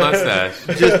 Just a mustache.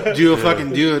 Just do a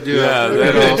fucking do it.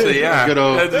 The only thing I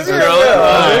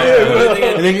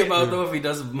think about though, if he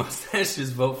does a mustache,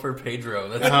 is vote for Pedro.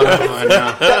 That's I know. That's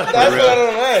what I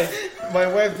don't like. My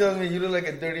wife tells me you look like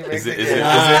a dirty Mexican. Is it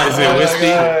wispy?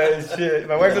 Shit.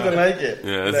 My wife doesn't like it.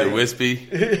 Yeah, is it wispy?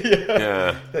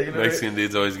 Yeah. Mexican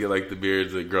dudes always get like the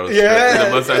beards that grow straight. The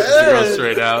mustaches grow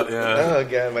straight out. Yeah. Oh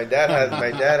god, my dad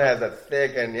has a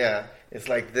thick and it's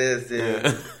like this, dude.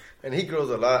 Yeah. And he grows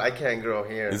a lot. I can't grow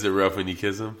here. Is it rough when you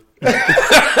kiss him?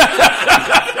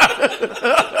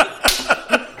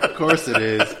 Of course it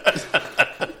is.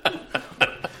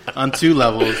 On 2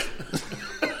 levels.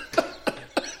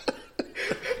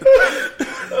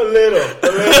 A little.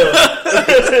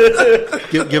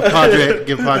 Give Padre a kiss.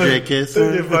 Give Padre a kiss.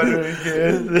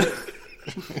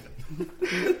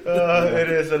 It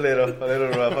is a little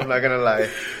rough. I'm not gonna lie.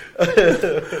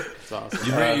 It's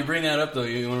awesome. You bring that up though.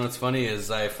 You know what's funny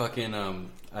is I fucking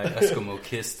I Eskimo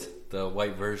kissed the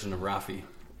white version of Rafi.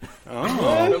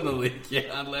 Oh, From the league,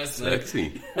 last night.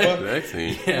 Sexy. Yeah, Why is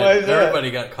that?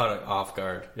 everybody got caught off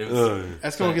guard. It was,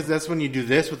 Eskimo, because that's when you do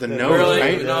this with the we nose, were like,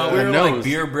 right? no, we The were nose. like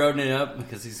beer broadening up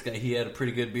because he had a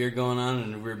pretty good beard going on,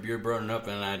 and we were beer broadening up,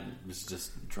 and I was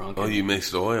just drunk. Oh, you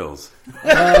mixed oils.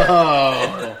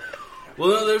 Oh. Well,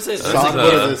 no, there's a What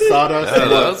is it? Sawdust? That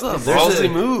and what? was a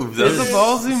ballsy move. That's a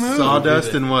ballsy move.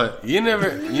 Sawdust and what? You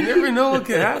never know what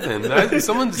could happen.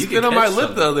 Someone spit on my catch lip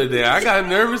something. the other day. I got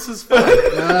nervous as fuck.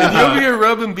 And you over here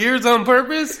rubbing beards on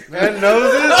purpose? And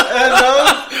noses.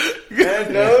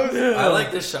 I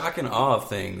like the shock and awe of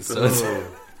things. So it's,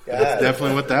 That's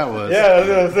definitely what that was. Yeah,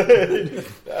 that's what I'm saying.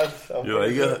 That's so You're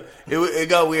like, it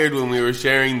got weird when we were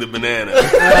sharing the banana.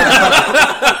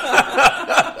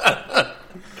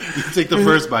 You take the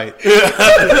first bite. You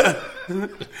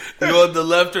want the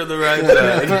left or the right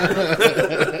side?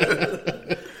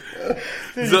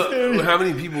 So, how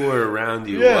many people were around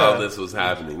you while this was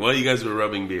happening? While you guys were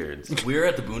rubbing beards? we were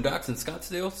at the Boondocks in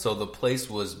Scottsdale, so the place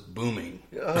was booming.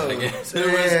 Oh, I guess there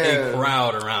was a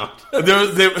crowd around.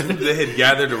 They had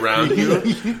gathered around you.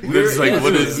 It's like,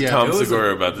 what is Tom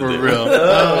Segura about to For do? real.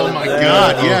 Oh my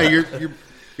god. Yeah,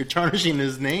 you're tarnishing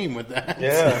his name with that.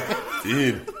 Yeah.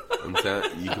 Dude, I'm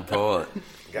telling you, can pull it.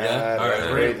 God, Yeah, all right,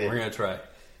 that's we're crazy. gonna try.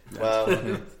 Wow.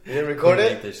 You didn't record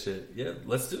Make it? this shit. Yeah,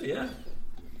 let's do it. Yeah.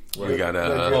 We got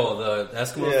Oh, the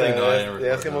Eskimo thing. No, I didn't the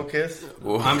record Eskimo that. kiss.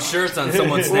 I'm sure it's on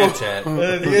someone's Snapchat.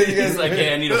 He's like,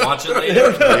 yeah, I need to watch it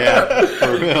later. Yeah,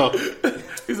 for real.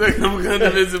 He's like, I'm going to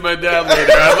visit my dad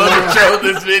later. I'm going to show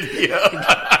this video.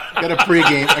 I got a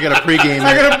pregame it. I gotta pregame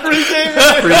it.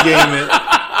 Pregame it.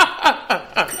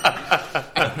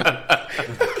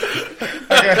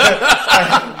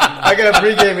 I gotta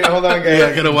pregame it. Hold on, guys. Yeah,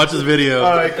 I gotta watch this video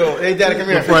All right, cool. Hey, Dad, come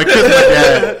here. before I kiss my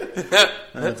dad.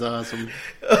 That's awesome.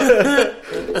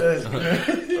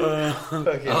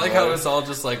 Okay, I like how this all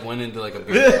just like went into like a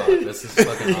beer talk. This is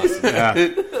fucking awesome.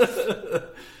 Yeah.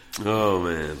 Oh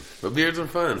man, but beards are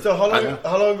fun. So how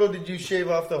long ago did you shave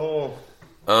off the whole?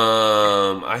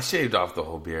 I shaved off the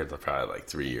whole beard probably like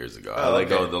 3 years ago. I let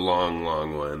go of the long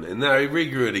one, and then I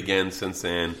regrew it again since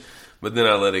then. But then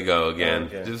I let it go again.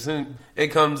 Okay. Just it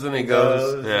comes and it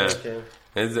goes. Yeah, Okay.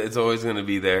 it's always going to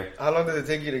be there. How long did it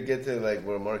take you to get to like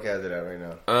where Mark has it at right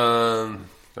now?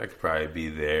 I could probably be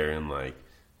there in like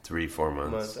 3-4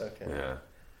 months. Okay. Yeah.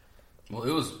 Well,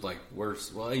 it was like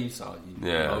worse. Well, you saw it.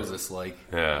 Yeah. Moses, like.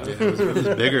 Yeah. It was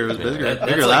bigger. It was bigger. That's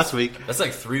Bigger like- last week. That's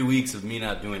like 3 weeks of me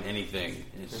not doing anything.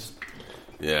 It's just,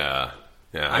 Yeah.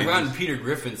 I've gotten Peter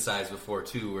Griffin size before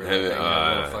too, where I got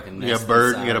a little fucking You got nest a bird.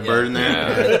 inside. You got a bird in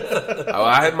there.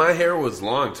 Yeah. My hair was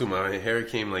long too. My hair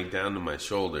came like down to my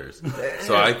shoulders,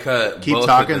 so I cut Keep both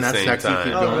talking. at the That's same sexy. time.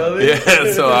 Keep Oh, going. really?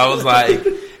 Yeah, so I was like,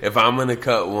 if I'm gonna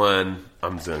cut one,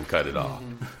 I'm just gonna cut it off.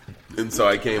 And so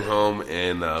I came home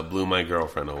and blew my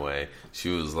girlfriend away. She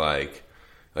was like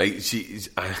she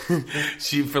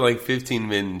for like 15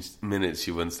 minutes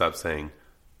she wouldn't stop saying,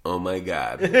 "Oh my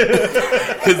god,"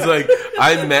 because like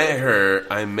I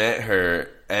met her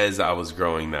as I was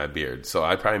growing that beard. So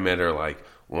I probably met her like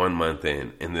 1 month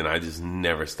in, and then I just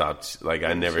never stopped. Like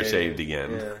I never shaved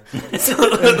again. Yeah.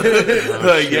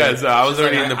 So I was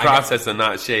already in the process of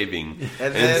not shaving,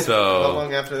 And then so how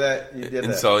long after that you did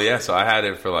and that? so I had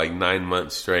it for like 9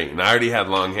 months straight, and I already had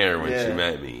long hair when Yeah. she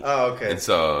met me. Oh, okay. And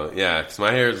so because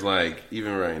my hair is like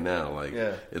even right now, like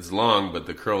it's long, but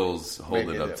the curls hold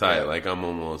Make it it up up, tight. yeah. Like I'm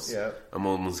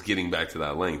almost getting back to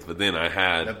that length. But then I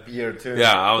had a beard too.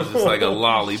 I was just like a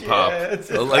lollipop,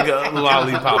 Shit. like a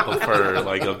lollipop of fur,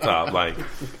 like up top, like.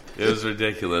 It was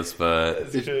ridiculous,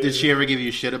 but Did she ever give you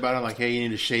shit about it? Like, hey, you need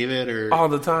to shave it, or all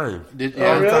the time. did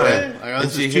Oh, really? Like, oh, And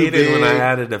this she is too hated when I big.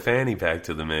 added a fanny pack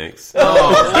to the mix.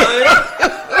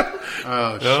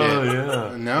 Oh shit! Oh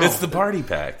yeah, No. it's the party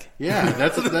pack. Yeah,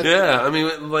 that's Yeah, I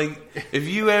mean, like, if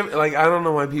you ever, like, I don't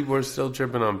know why people are still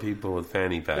tripping on people with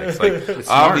fanny packs. Like, smart.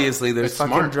 obviously, there's It's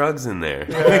fucking smart. drugs in there.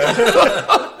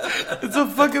 It's a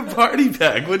fucking party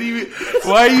pack. What do you?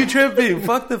 Why are you tripping?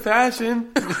 Fuck the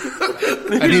fashion.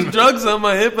 There's drugs on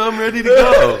my hip. I'm ready to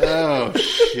go. Oh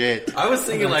shit! I was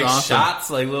thinking That's like awesome. shots,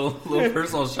 like little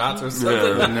personal shots or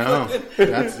something. No,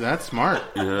 that's smart.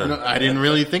 No, I didn't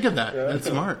really think of that. That's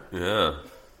smart. Yeah.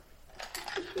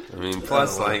 I mean,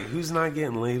 plus, like, who's not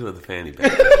getting laid with a fanny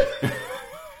pack?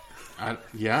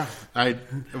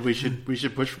 We should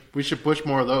push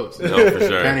more of those. No, for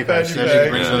sure. Fanny packs. Fanny That should pack.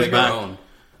 bring Bring those our back. own.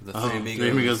 The Oh, Three Three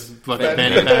Amigos. Amigos fucking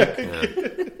fanny pack.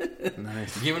 Yeah.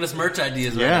 Nice. Giving us merch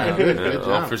ideas right Yeah, now. good Yeah,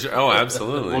 job. for sure. Oh,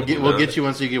 absolutely. We'll get you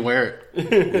once you can wear it.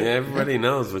 Yeah, everybody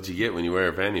knows what you get when you wear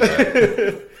a fanny pack.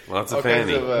 Lots of All kinds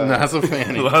fanny. of That's a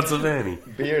fanny. Lots of fanny.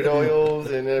 beard oils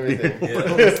and everything.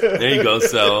 There you go,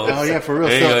 sell. Oh yeah, for real.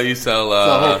 There you go. You sell.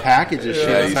 the whole package of shit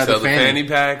You inside sell the fanny.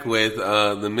 pack with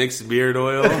the mixed beard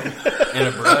oil. And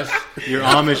a brush. Your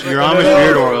Amish beard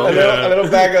oil, A little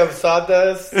bag of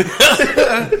sawdust.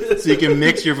 so you can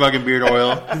mix your fucking beard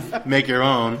oil, make your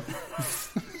own.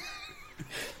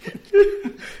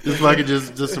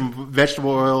 just some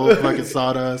vegetable oil, fucking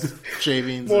sawdust,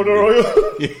 shavings, Motor oil.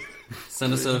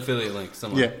 Send us an affiliate link.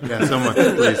 Someone. Yeah, someone,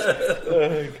 please.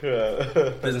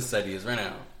 Business ideas right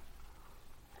now.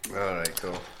 All right,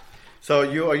 cool. So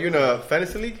are you in a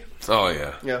fantasy league? Oh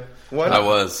yeah, Yeah. One. I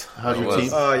was. How's I your was. team?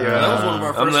 Oh yeah. That was one of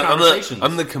our first conversations.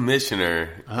 I'm the commissioner,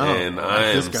 Oh, and I I like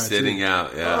am this guy, sitting too.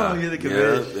 out. Yeah. Oh, you're the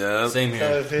commish. Yeah. Same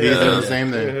here. He's doing the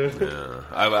same thing.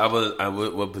 Yeah.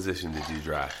 What position did you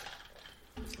draft?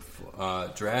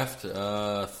 Draft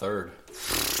third.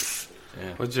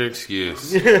 Yeah. What's your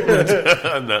excuse?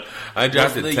 No, I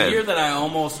drafted The 10. year that I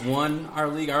almost won our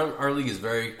league, our league is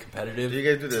very competitive. Do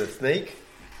you guys do the snake?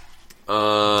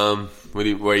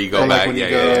 Where you go Oh, like back? when you Yeah,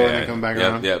 go yeah, and yeah. then come back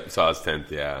Yep, around? Yep. So I was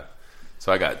 10th. Yeah.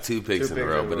 So I got 2 picks in a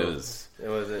row, but it was It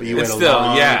was. But you It's wait a still-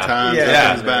 long yeah. time Yeah. to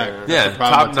Yeah. comes back. That's yeah. the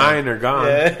problem Top with 9 are gone.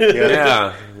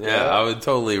 Yeah. Yeah. I would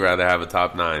totally rather have a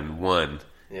top 9 one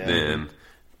Yeah. than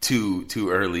two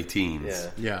early teens.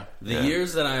 Yeah. Yeah. The Yeah.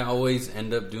 years that I always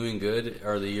end up doing good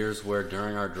are the years where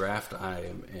during our draft I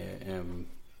am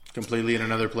Completely in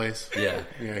another place. yeah.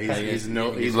 Yeah, he's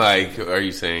Like, are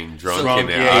you saying drunk drunk.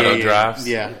 in auto drafts?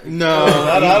 Yeah. No.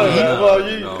 I don't know.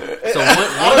 Well, you. No. So one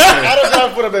Auto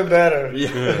draft would have been better.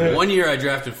 year, one year I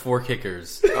drafted 4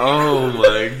 kickers Oh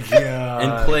my god!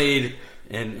 and played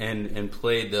and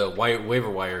played the waiver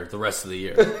wire the rest of the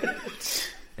year.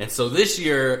 And so this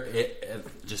year,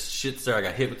 it just shit started.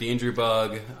 I got hit with the injury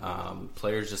bug.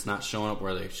 Players just not showing up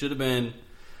where they should have been.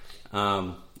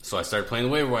 So I started playing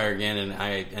the waiver wire again, and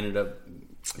I ended up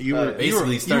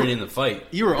starting in the fight.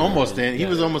 You were almost in. He Yeah.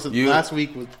 was almost last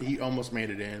week. He almost made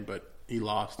it in, but he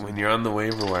lost. When you're on the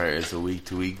waiver wire, it's a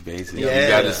week-to-week basis. Yes. You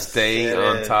got to stay It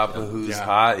on is. top of who's Yeah.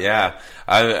 hot. Yeah,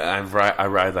 I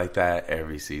ride like that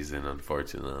every season.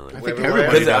 Unfortunately, I think Waiver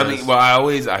everybody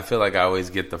wire? does. I feel like I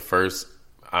always get the first.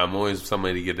 I'm always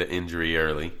somebody to get the injury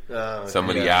early. Okay.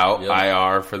 Somebody Yeah. out Yep.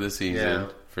 IR for the season.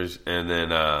 Yeah. And then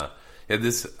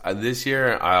this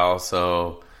year I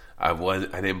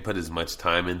didn't put as much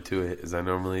time into it as I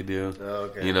normally do. Oh,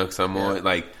 okay. You know, because I'm always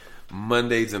like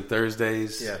Mondays and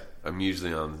Thursdays. Yeah. I'm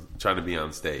usually trying to be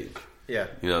on stage. Yeah.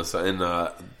 You know,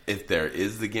 so if there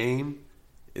is the game,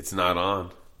 it's not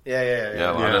on.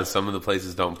 Yeah. Some of the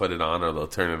places don't put it on, or they'll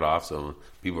turn it off, so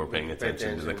people are paying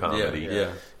attention to the attention. comedy. Yeah.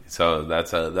 So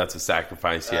that's a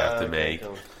sacrifice you have to okay, make.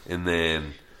 cool. And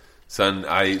then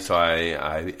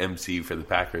I MC for the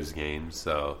Packers game,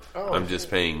 so I'm just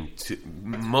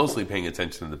mostly paying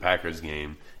attention to the Packers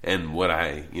game and what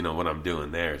I'm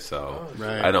doing there. So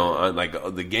Right.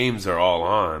 the games are all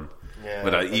on, Yeah,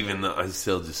 but okay. I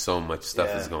still just so much stuff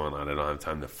Yeah. is going on. I don't have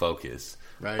time to focus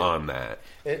Right. on that.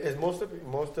 Is most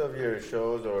of your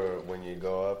shows, or when you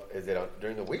go up, is it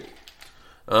during the week?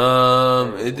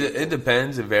 It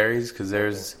depends. It varies because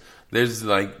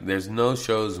there's no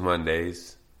shows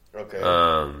Mondays. Okay.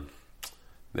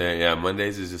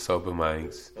 Mondays is just open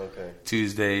mics. Okay.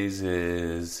 Tuesdays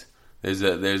is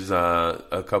there's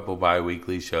a couple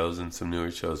bi-weekly shows and some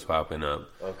newer shows popping up.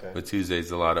 Okay. But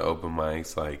Tuesdays a lot of open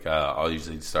mics. Like I'll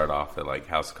usually start off at like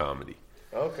House Comedy.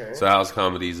 Okay. So House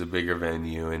Comedy is a bigger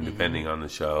venue, and depending on the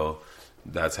show,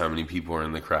 that's how many people are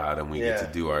in the crowd, and we get Yeah.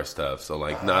 to do our stuff. So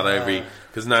like not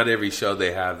every show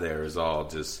they have there is all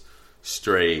just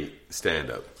straight stand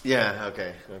up. Yeah.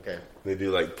 Okay. They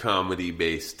do like comedy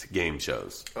based game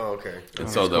shows, Oh, okay. and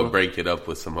so they'll break it up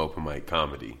with some open mic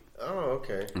comedy. Oh,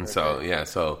 okay. And so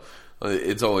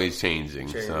it's always changing.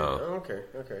 Changing. So Oh, okay.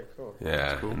 Cool.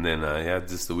 yeah, and then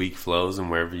just the week flows, and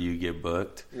wherever you get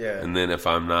booked. Yeah. And then if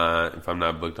I'm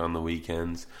not booked on the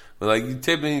weekends, but like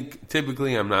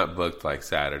typically I'm not booked like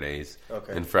Saturdays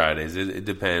Okay. and Fridays. It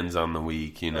depends on the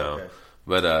week, you know. Okay.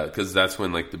 But because that's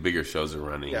when like the bigger shows are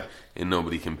running, Yeah. and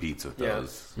nobody competes with Yeah.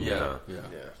 those. You know? Yeah.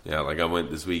 Yeah. Like I went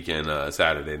this weekend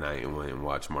Saturday night and went and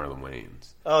watched Marlon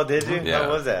Wayans. Oh, did you? Yeah. How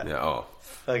was that? Yeah. Oh,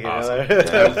 Okay. awesome. well,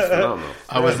 Yeah, it was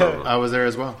phenomenal. I was there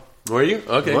as well. Were you?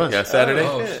 Okay. Was. Yeah, Saturday.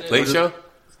 Oh, shit. Late show?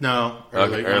 No,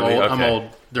 Okay, early. early, I'm okay. old.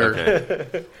 Dirt.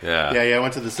 Okay. Yeah. Yeah. I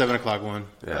went to the 7:00 one.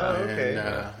 Yeah. Oh, okay.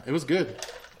 And, it was good.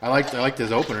 I liked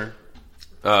his opener.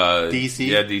 DC?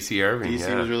 Yeah, DC Irving. DC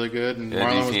yeah. was really good, and Yeah,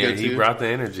 Marlon was DC, good he too. brought the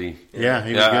energy. Yeah,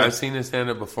 he was Yeah, good. I've seen his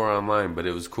stand up before online, but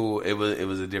it was cool. It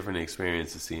was a different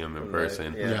experience to see him in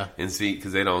person. yeah. And see,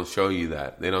 because they don't show you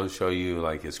that. They don't show you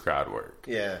like his crowd work.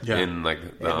 Yeah. Yeah. In like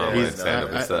the And online he's-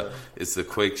 stand up. It's the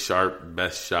quick, sharp,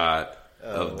 best shot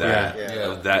of that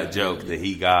yeah. of that joke that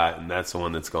he got, and that's the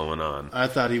one that's going on. I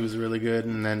thought he was really good,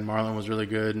 and then Marlon was really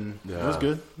good, and it was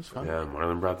good. It was fun. Yeah,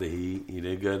 Marlon brought the heat. He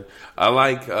did good. I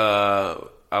like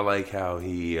how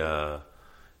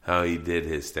he did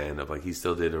his stand up. Like he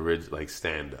still did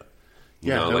stand up. You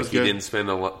Yeah, know, that like was he good. didn't spend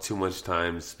too much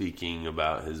time speaking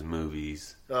about his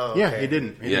movies. Oh, Yeah, okay. he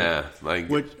didn't. He Yeah, like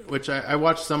Which I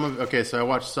watched some of. Okay, so I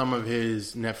watched some of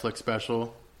his Netflix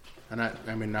special, and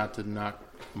I mean not to knock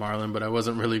Marlon, but I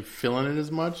wasn't really feeling it as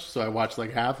much. So I watched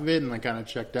like half of it, and I kind of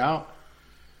checked out.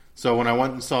 So when I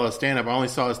went and saw the stand up, I only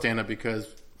saw the stand up because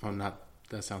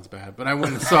that sounds bad, but I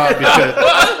went and saw it because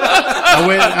I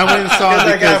went and saw it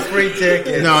I got because free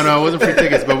tickets. no, it wasn't free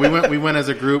tickets, but we went as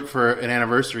a group for an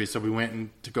anniversary, so we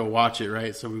went to go watch it,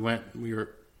 right? So we went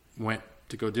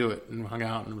to go do it and hung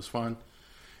out, and it was fun.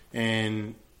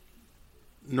 And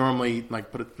normally,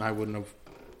 I wouldn't have.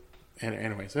 And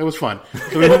anyways, it was fun.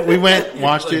 So we went,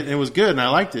 watched it, and it was good, and I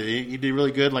liked it. He did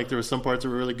really good. Like there were some parts that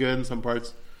were really good, and some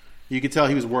parts you could tell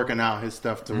he was working out his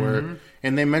stuff to where.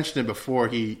 And they mentioned it before.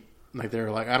 They were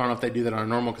like, I don't know if they do that on a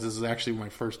normal because this is actually my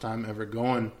first time ever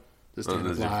going to stand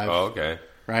up live. Oh, okay.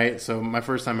 Right, so my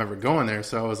first time ever going there.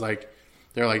 So I was like,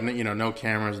 they're like, no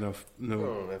cameras, no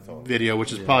that's all. video,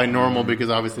 which is probably normal because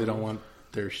obviously they don't want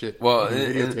their shit Well,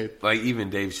 videotaped. like even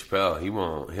Dave Chappelle,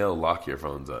 he'll lock your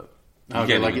phones up. You Okay,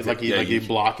 can't like even you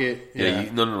block it. Yeah,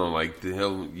 no. Like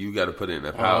you got to put it in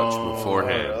a pouch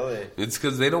beforehand. really? It's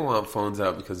because they don't want phones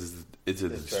out because it's a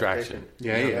distraction.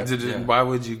 Yeah. Why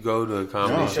would you go to a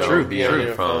comedy No, show true, and be on true.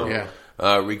 your phone?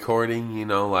 Yeah. Recording,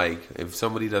 like if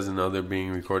somebody doesn't know they're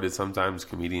being recorded, sometimes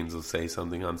comedians will say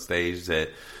something on stage that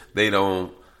they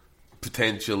don't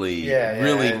potentially Yeah,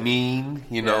 really yeah. mean,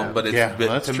 Yeah. but it's Yeah, well,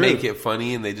 that's to true. make it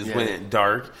funny, and they just went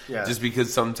dark, Yeah. just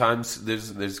because sometimes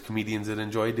there's comedians that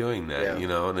enjoy doing that,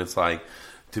 Yeah. and it's like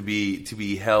to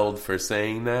be held for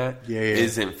saying that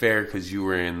isn't fair because you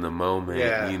were in the moment,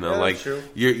 Yeah. Yeah, like that's true.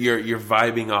 you're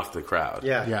vibing off the crowd,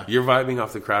 Yeah. you're vibing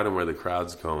off the crowd and where the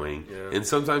crowd's going, Yeah. and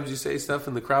sometimes you say stuff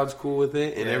and the crowd's cool with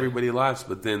it and Yeah. everybody laughs,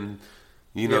 but then.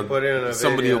 Put it in a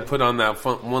Somebody video. will put on that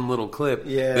one little clip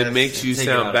Yes. that makes you Take it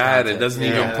out sound of bad and context. doesn't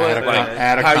Yeah. even put Add a like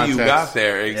add a how you context. got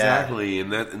there exactly,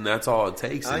 and that's all it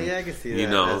takes. Oh, And, yeah, I can see you that.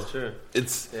 know, That's true.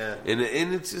 It's Yeah. and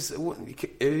it's just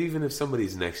even if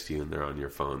somebody's next to you and they're on your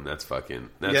phone, that's fucking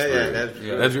that's Yeah, yeah, rude. that's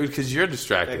true. That's rude because you're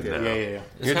distracted Okay. now. Yeah. It's You're kind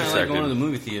of like distracted. going to the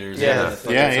movie theaters. Yeah. It's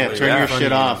like Yeah, somebody turn your funny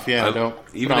shit and- off. Yeah, don't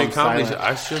Even put in on comedy, silent.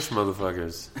 I shush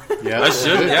motherfuckers. Yeah, I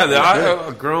should. Yeah,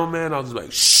 a grown man. I'll just be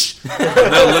like, shh.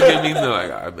 And they'll look at me and they're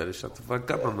like, I better shut the fuck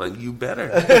up. I'm like, you better.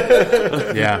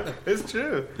 Yeah, It's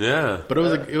true. Yeah. but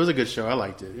it was a good show. I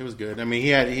liked it. It was good. I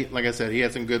mean, like I said, he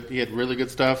had really good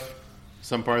stuff.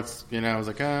 Some parts, I was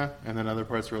like, and then other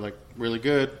parts were like really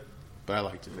good. But I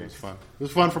liked it. It was fun. It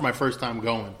was fun for my first time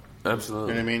going. Absolutely.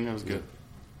 You know what I mean? It was good.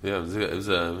 Yeah,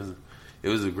 it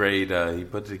was a great. He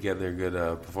put together a good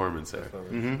performance there.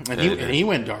 Mm-hmm. And he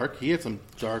went dark. He had some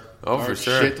dark, Oh, for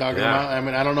sure. shit talking Yeah. about. I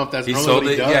mean, I don't know if that's He normally sold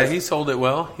what it. he does. Yeah, he sold it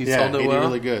well. He sold it he well. did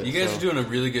really good. You guys so. are doing a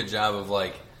really good job of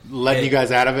like letting hey, you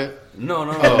guys out of it. No,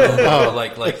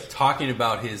 like talking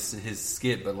about his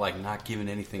skit, but like not giving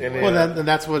anything away. Well,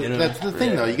 that's what You know? that's the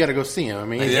thing, though. You got to go see him. I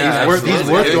mean, Yeah, he's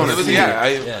absolutely. worth It going to was- see.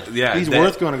 Yeah, He's that-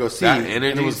 worth going to go see. That and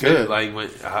energy it was was good. good. Like when,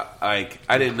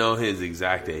 I didn't know his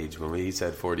exact age, but when he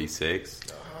said 46,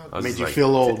 I was Made just you like,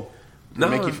 feel old.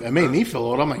 No, It made me feel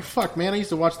old. I'm like, fuck, man. I used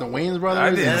to watch the Wayans brothers.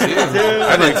 I did and- too.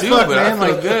 I did too, fuck, but man, I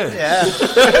feel like- good.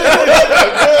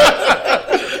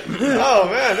 Oh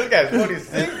man, this guy's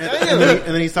 46. and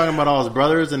then he's talking about all his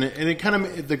brothers, and it kind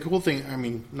of the cool thing. I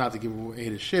mean, not to give away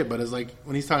his shit, but it's like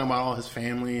when he's talking about all his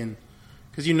family, and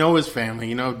because his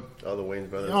family, All the Wayans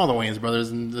brothers. all the Wayans brothers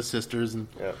and the sisters, and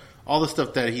Yeah. all the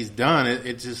stuff that he's done.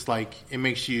 It's just like it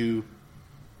makes you,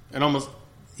 and almost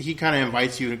he kind of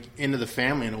invites you into the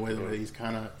family in a way that he's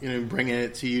kind of bringing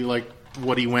it to you, like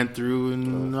what he went through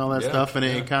and all that stuff, and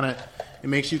it kind of it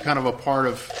makes you kind of a part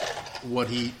of what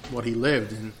he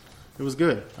lived, and it was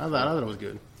good. I thought it was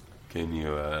good. Can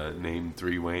you name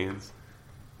 3 Wayans?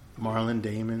 Marlon,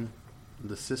 Damon,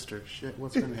 the sister. Shit,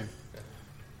 what's her name?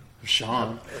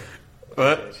 Sean.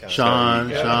 What? Sean,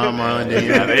 Marlon,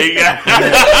 Damon. There you go.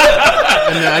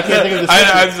 And I can't think of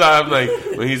the sister. I'm like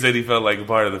when he said he felt like a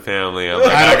part of the family. I'm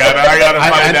like, I gotta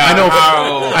find out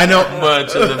I know- how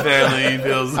much of the family he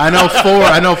feels. I know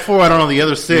 4. I don't know the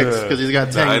other 6 because he's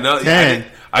got 10. I know. 10.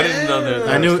 I didn't know there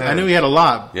was I knew he had a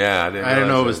lot. Yeah, I didn't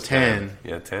know it was 10.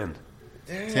 Yeah, 10.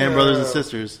 10 brothers and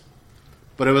sisters.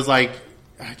 But it was like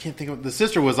I can't think of the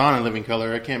sister was on in Living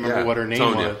Color. I can't remember Yeah, what her name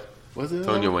Tonya. was. Was it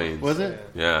Tonya Wayans. Was it?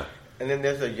 Yeah. And then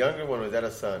there's a younger one. Was that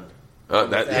a son?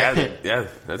 That's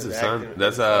He's his son. acting.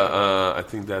 That's I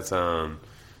think that's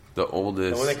the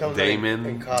oldest The one that comes Damon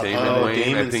in Cops. Damon Oh, Wayne.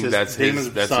 Damon's I think sis-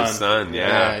 Damon's that's son. his son.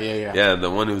 Yeah, Yeah, yeah. Yeah, the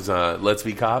one who's Let's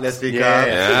Be Cops. Let's Be Yeah,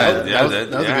 Cops. Yeah, that was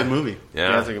a good movie.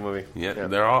 Yeah, That's a good movie. Yeah, Yeah.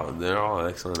 they're all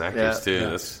excellent actors Yeah. too.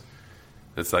 Yeah.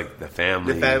 That's like the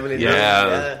family. The family.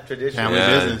 Yeah. Tradition. Family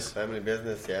Yeah. business. Family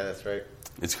business. Yeah, that's right.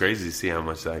 It's crazy to see how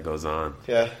much that goes on.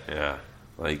 Yeah. Yeah.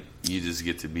 Like you just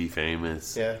get to be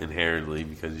famous inherently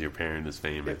because your parent is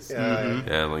famous. Yeah.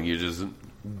 Yeah, like you're just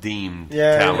deemed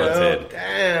Yeah. talented.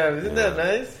 Damn, isn't that Yeah.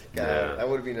 nice? God, Yeah. that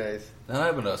would be nice. That'll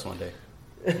happen to us one day.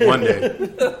 One day.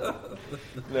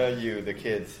 No, you, the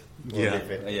kids. will Yeah.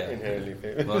 be Yeah. Inherently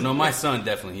famous. Well, no, my son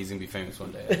definitely. He's gonna be famous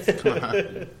one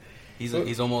day.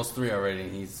 He's almost 3 already,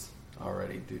 and he's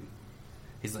already, dude.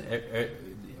 He's we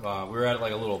were at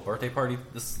like a little birthday party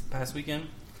this past weekend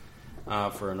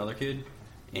for another kid,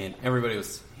 and everybody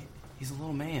was. He's a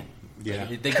little man. Yeah.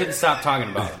 Like, they couldn't stop talking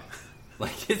about him.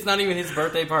 Like it's not even his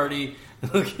birthday party.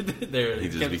 Look at there. He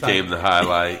just became the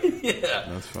highlight. Yeah.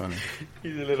 That's funny.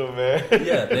 He's a little man.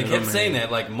 Yeah, they kept saying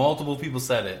that. Like multiple people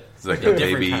said it. It's like In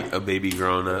different a baby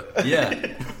grown up. Yeah.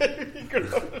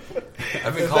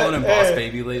 I've been calling him Boss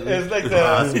Baby lately. It's like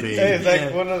Boss Baby. it's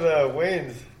like one of the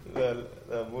Wayans,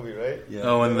 the movie, right? Yeah.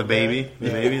 Oh, and the baby,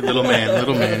 little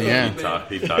man, yeah.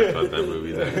 He talked about that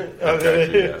movie there. Oh,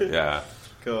 really? Yeah.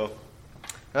 Cool.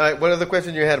 All right, what other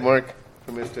question you had, Mark,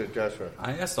 for Mr. Joshua?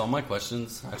 I asked all my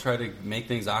questions. I tried to make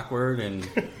things awkward, and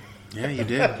Yeah, you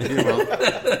did. You did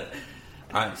well.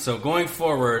 all right, so going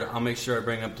forward, I'll make sure I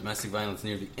bring up domestic violence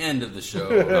near the end of the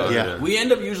show. Yeah. We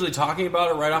end up usually talking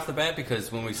about it right off the bat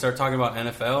because when we start talking about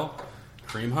NFL,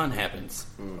 Kareem Hunt happens,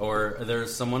 or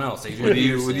there's someone else. Adrian What do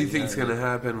you Peterson, think's going to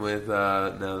happen with now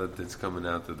that it's coming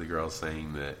out that the girl's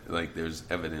saying that, like, there's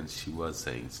evidence she was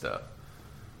saying stuff?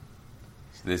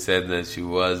 They said that she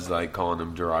was, like, calling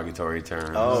him derogatory terms.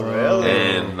 Oh, really?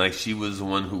 And, like, she was the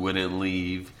one who wouldn't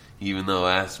leave, even though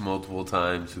asked multiple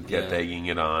times, who kept egging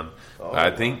it on. But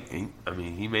I think,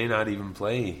 he may not even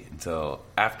play until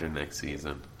after next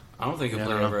season. I don't think he'll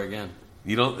play ever again.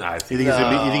 You don't? I You think think it's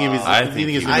gonna be? You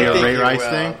think it's gonna be a Ray Rice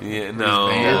thing? Yeah, no,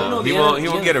 banned. he won't. He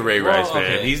won't get a Ray Rice Well,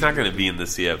 ban. okay. He's not going to be in the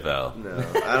CFL. No,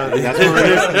 I don't think That's where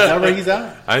it is. Is that where he's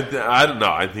at? I don't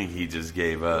know. I think he just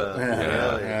gave up. Yeah,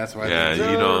 Yeah, that's why. Yeah, I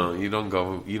think.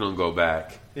 you don't go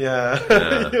back. Yeah.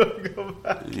 Yeah. You don't go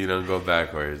back. You don't go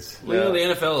backwards. Well, the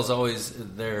NFL is always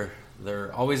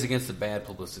they're always against the bad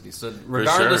publicity. So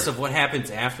regardless sure. of what happens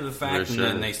after the fact, For and sure.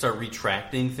 then they start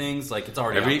retracting things, like it's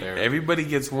already out there. Everybody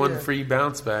gets one free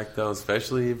bounce back though,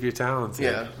 especially if you're talented.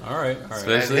 Yeah. All right.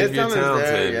 Especially And if you're his son is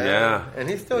talented. there, Yeah. And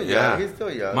he's still young. Yeah. He's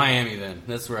still young. Miami, then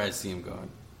that's where I see him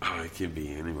going. Oh, it could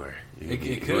be anywhere. It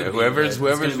could be, whoever's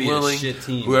but it's gonna be a willing. shit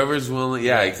team. Whoever's willing.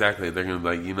 Yeah, exactly. They're gonna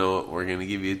be like, you know what? We're gonna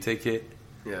give you a ticket,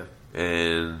 Yeah.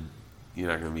 and you're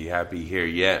not gonna be happy here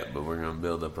yet, but we're gonna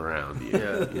build up around you.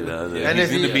 Yeah. You know, And he's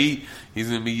if he's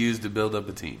gonna be used to build up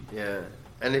a team. Yeah.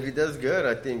 And if he does good,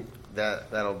 I think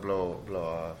that'll blow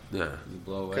off. Yeah, You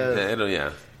blow away. Cause-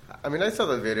 yeah. I mean, I saw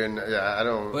the video, and I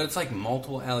don't. But it's like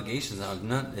multiple allegations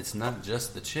now. It's not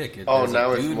just the chick. Oh, There's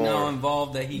now a it's dude more. now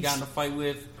involed that he got in a fight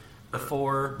with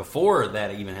before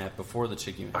that even happened. Before the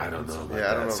chick even I happened. don't know about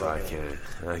Yeah, I don't that, know so about I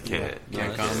that. can't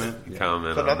Can't comment.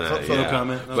 comment So on not- that. so yeah. no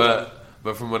comment?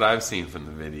 But from what I've seen from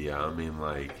the video,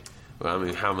 I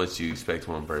mean, how much you expect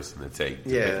one person to take?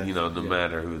 Yeah. You know, no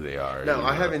matter who they are. No, you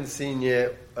I know? haven't seen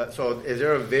yet. So, is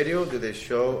there a video? Do they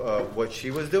show what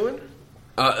she was doing?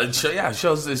 It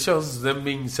shows them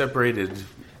being separated.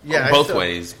 I both saw-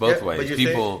 ways. But ways.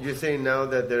 you're saying now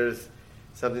that there's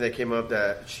something that came up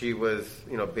that she was,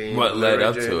 being What led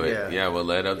up leveraging- to it? Yeah, what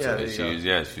led up Yeah, to there it? you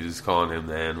go. She was calling him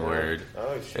the N word,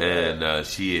 Oh, shit. and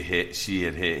she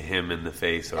had hit him in the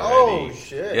face already. Oh,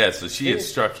 shit. Yeah, so she had He-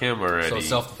 struck him already. So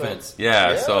self-defense.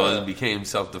 Yeah, so Yeah. it became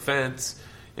self-defense,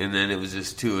 and then it was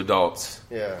just two adults.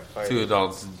 Yeah. Two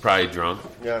adults, probably drunk.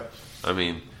 Yeah. I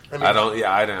mean, I I don't.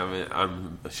 Yeah, I don't. I mean,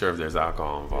 I'm sure if there's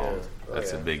alcohol involved, Oh,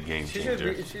 that's yeah. a big game She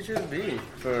changer. should be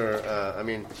for.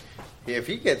 If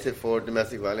he gets it for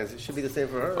domestic violence, it should be the same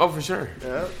for her. Oh, for sure,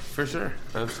 Yeah. for sure,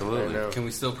 absolutely. I know. Can we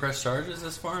still press charges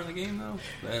this far in the game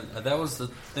though? That was the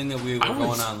thing that we were I would-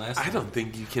 going on last. I time. don't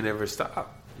think you can ever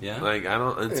stop. Yeah? like I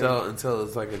don't until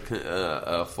it's like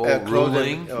a full Closed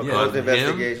ruling in- on closed him.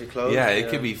 investigation, closed, Yeah, it yeah.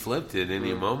 could be flipped at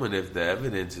any moment if the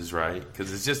evidence is right,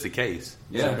 because it's just a case.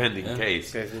 It's Yeah, a pending yeah.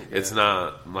 case. Case, It's yeah.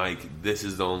 not like this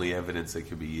is the only evidence that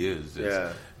could be used. It's, Yeah.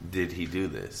 did he do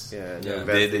this? Yeah. Yeah.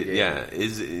 Did it,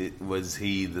 investigation. was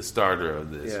he the starter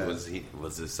of this? Yeah.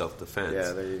 Was it self defense?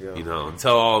 Yeah, there you go. You know,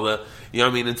 until all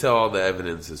the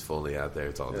evidence is fully out there,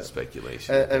 it's all just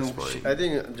speculation at this And point. I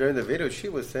think during the video, she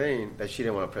was saying that she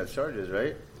didn't want to press charges,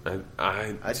 right?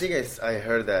 I think I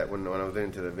heard that when I was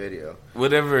into the video.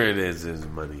 whatever it is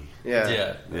money.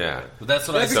 Yeah. Yeah. But that's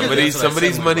what I Because said. Somebody's that's what I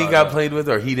said when we money brought got it up. played with,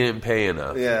 or he didn't pay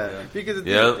enough. Yeah. Yeah. Because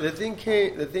Yeah. the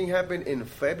thing happened in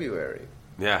February,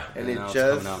 Yeah. and And it now it's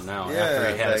just coming out now yeah,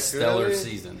 after he had a like, stellar really?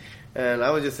 season. And I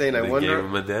was just saying, I They wonder. gave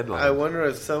him a deadline. I wonder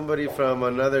if somebody from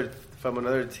another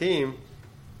team,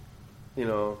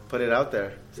 put it out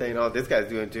there saying, "Oh, this guy's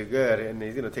doing too good," and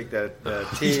he's going to take that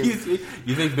team.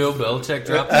 You think Bill Belichick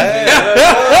dropped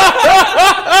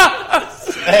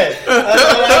Hey,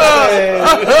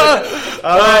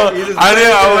 all right, you just-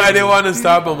 I didn't want to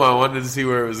stop him. I wanted to see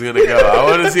where it was going to go. I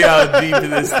wanted to see how deep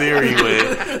this theory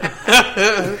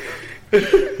went.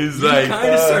 He's like,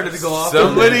 kind of started to go off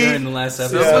somebody, during the last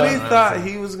episode. somebody Yeah. thought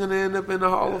he was going to end up in the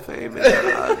Hall of Fame,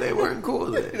 and they weren't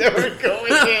cool with it. Never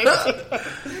going in.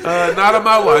 Not on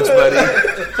my watch,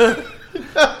 buddy.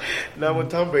 Not when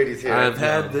Tom Brady's here. I've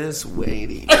had this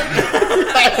waiting.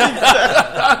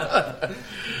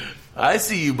 I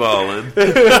see you balling. You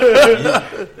think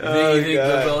God.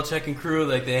 Bill Belichick and crew,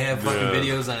 like, they have fucking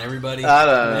videos on everybody? I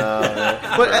don't know.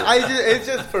 But it's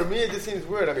just, for me, it just seems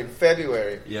weird. I mean,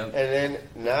 February. Yep. And then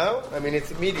now, I mean,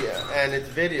 it's media, and it's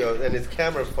videos, and it's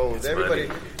camera phones. It's Everybody.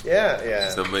 money. Yeah.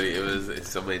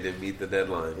 Somebody didn't meet the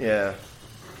deadline. Yeah.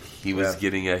 He was Yeah.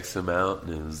 getting X amount,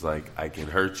 and it was like, I can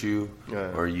hurt you,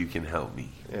 Yeah. or you can help me.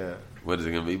 Yeah. What is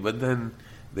it going to be? But then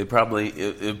it probably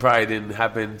didn't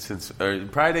happen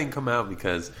it probably didn't come out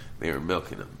because they were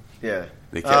milking him. Yeah.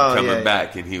 They kept coming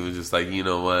back, and he was just like, you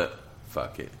know what?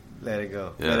 Fuck it. Let it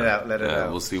go. Yeah. Let it out. Let it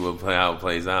out. We'll see how it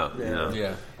plays out. Yeah. You know?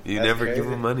 Yeah. You That's never give crazy.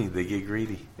 them money; they get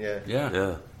greedy. Yeah. Yeah.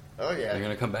 Yeah. Oh yeah. They're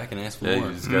gonna come back and ask for Yeah, more.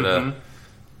 you just gotta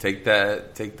take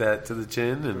that to the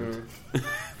chin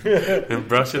and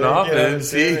brush it off and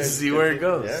see where it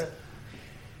goes. Yeah.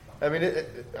 I mean,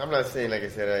 I'm not saying, like I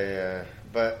said,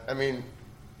 but I mean,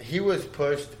 he was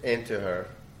pushed into her.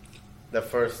 The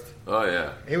first. Oh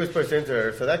yeah. He was pushed into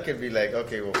her, so that could be like,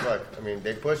 okay, well, fuck. I mean,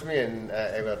 they pushed me, and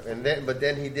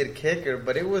then he did kick her,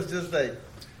 but it was just like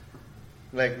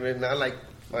not like.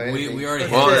 We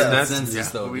already Well, had and that that's- consensus,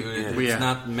 though, dude. It's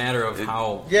not a matter of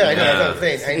how. Yeah, I know. That's what I'm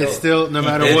saying. I know. It's still, no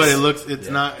matter what, it looks, it's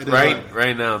not. It is Right, not-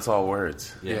 right now it's all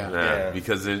words. Yeah.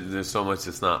 Because there's so much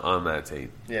that's not on that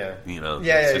tape. Yeah.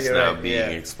 It's just you're now right.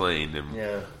 being explained,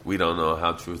 and we don't know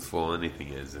how truthful anything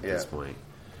is at this point.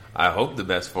 I hope the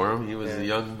best for him. He was a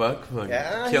young buck, killing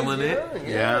it. Young,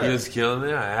 Yeah. He was killing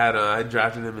it. I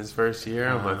drafted him his first year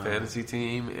on my fantasy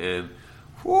team, and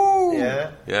whoo,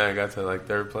 Yeah. I got to like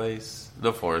third place.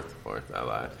 No, fourth. I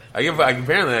lied.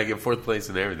 Apparently I get fourth place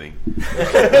in everything.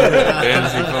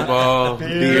 Fantasy football,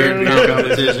 Beer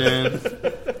competition.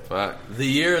 fuck, The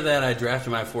year that I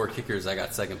drafted my 4 kickers, I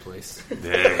got second place.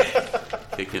 dang,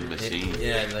 kicking machine.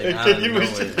 Yeah, like I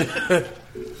don't know.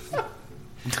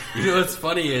 You know what's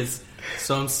funny is,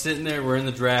 so I'm sitting there, we're in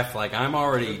the draft, like I'm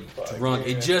already drunk.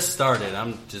 It just started.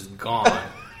 I'm just gone.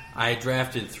 I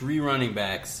drafted 3 running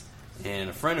backs,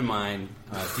 and a friend of mine,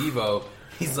 Devo,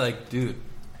 he's like, dude,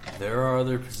 there are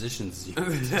other positions you can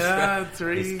just draft.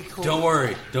 3. Cool. Don't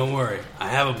worry. I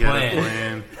have a Got a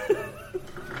plan.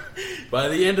 By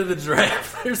the end of the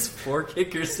draft, there's 4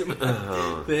 kickers in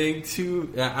my thing.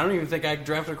 2. I don't even think I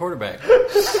drafted a quarterback.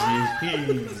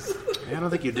 Jeez. I don't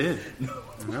think you did.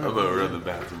 I'm gonna run the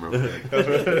bathroom real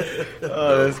quick.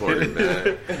 That's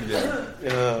Quarterback.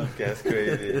 Oh, that's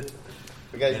crazy.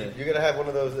 You gotta have one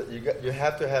of those. You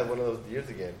have to have one of those years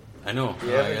again. I know. You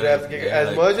have to draft kicker.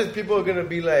 As much as people are gonna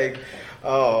be like,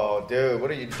 "Oh, dude, what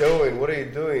are you doing? What are you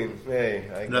doing?" Hey,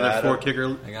 Another 4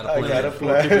 kicker. I got a plan.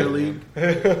 4 kicker league.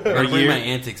 I'm gonna bring my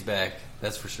antics back.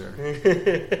 That's for sure.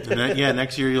 And then,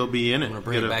 next year you'll be in it. I'm gonna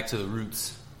bring it back to the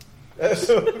roots.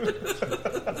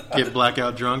 Get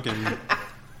blackout drunk and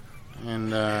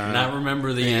Not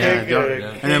remember the yeah, end.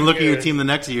 and then look at your team the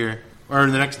next year or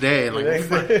the next day, like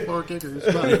fuck, 4 kickers.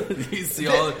 You see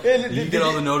you get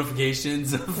all the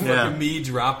notifications of fucking me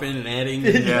dropping and adding.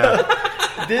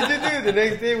 Yeah. Did you do the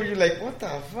next day? Were you like, "What the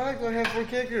fuck? I have 4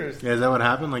 kickers." Yeah, is that what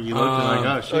happened? Like you looked and like,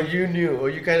 oh Oh, shit. you knew, or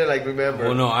you kind of like remember.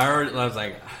 Well, no, I was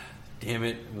like, damn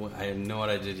it, I didn't know what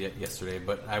I did yesterday.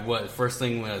 But first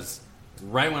thing was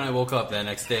right when I woke up that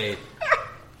next day.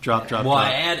 Drop. Well,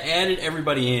 I added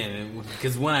everybody in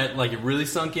because when it really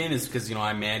sunk in is because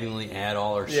I manually add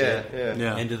all our shit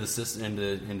Yeah. into the system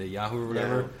into Yahoo or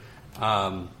whatever.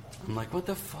 I'm like, what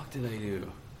the fuck did I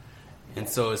do? And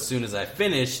so as soon as I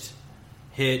finished,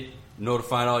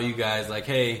 notified all you guys like,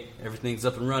 hey, everything's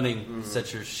up and running.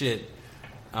 Set your shit.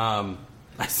 I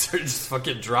started just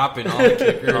fucking dropping all the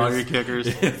kickers, all your kickers.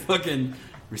 fucking.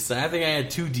 I think I had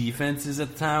 2 defenses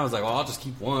at the time. I was like, well, I'll just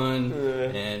keep one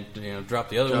and drop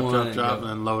the other one. Drop, and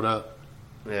then load up.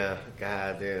 Yeah,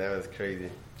 God, dude, that was crazy.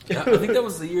 Yeah, I think that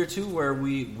was the year too where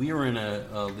we were in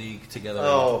a league together.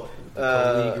 Oh, league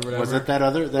or whatever. Was it that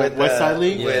other With, West Side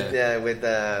League? With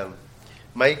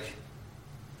Mike.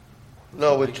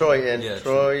 No, with Troy and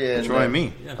Troy and Troy and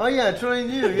me. Yeah. Oh yeah, Troy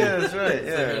and you. Yeah, that's right.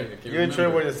 Yeah, I can't you and Troy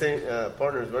remember. were the same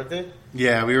partners, weren't they?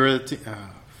 Yeah, we were the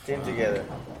Team together.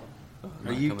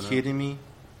 Are you kidding me?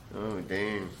 Oh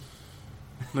damn.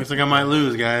 Looks like I might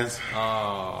lose, guys.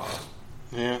 Oh,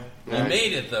 Yeah. you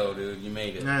made it though, dude. You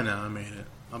made it. I know, I made it.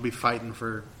 I'll be fighting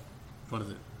for, what is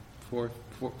it,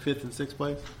 5th and 6th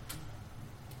place?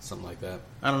 Something like that.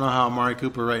 I don't know how Amari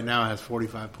Cooper right now has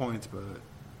 45 points,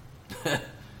 but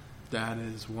that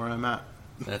is where I'm at.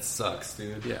 That sucks,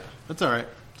 dude. Yeah, that's all right.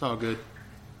 It's all good.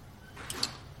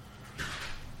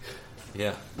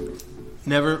 Yeah.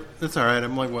 Never. That's all right.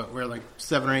 I'm like, we're like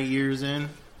 7 or 8 years in.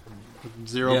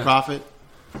 Zero profit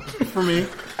for me.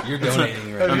 You're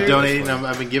donating right I'm now. donating.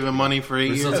 I've been giving money for 8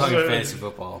 We're still years. talking fantasy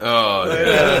football. Oh,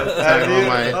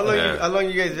 yeah. How long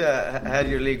you guys had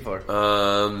your league for?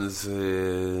 This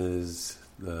is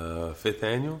the 5th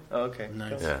annual. Oh, okay.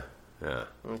 Nice. Yeah.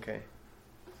 Okay.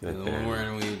 The one we're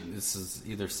in, this is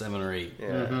either 7 or 8.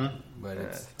 Yeah. But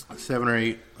it's 7 or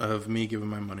 8 of me giving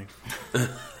my money. It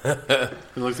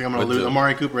looks like I'm going to lose.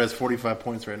 Amari Cooper has 45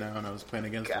 points right now, and I was playing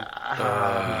against him.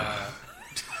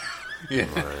 Yeah.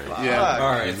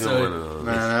 all right. So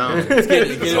No. it's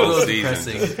getting a whole little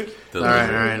season. depressing. All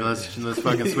right. Let's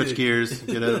fucking switch gears.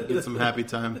 Get some happy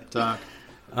time talk.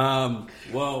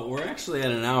 Well, we're actually at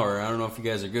an hour. I don't know if you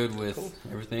guys are good with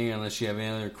everything, unless you have any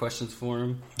other questions for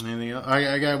him. Anything else?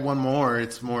 I got one more.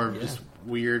 It's more just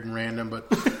weird and random, but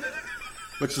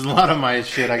which is a lot of my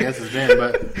shit, I guess, has been,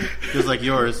 but just like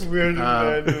yours.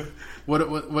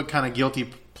 What kind of guilty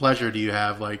pleasure do you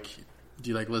have? Like, do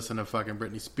you like listen to fucking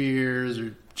Britney Spears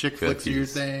or chick flicks or your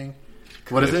thing?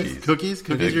 What is it? Cookies?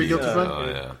 Cookies are your guilty pleasure? Oh,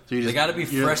 yeah. So you They got to be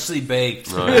freshly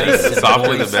baked. Oh, Nice the and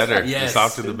softer the moist. better. Yes. The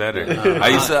softer the better. I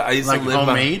used to like live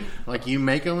homemade? Like you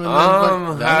make them?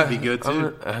 And that would be good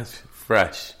too.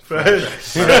 Fresh. Yeah,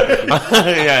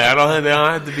 they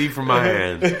don't have to be from my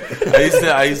hand.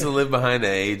 I used to live behind the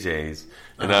AJ's,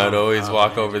 and I would always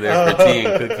walk over there for tea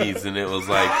and cookies, and it was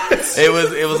like the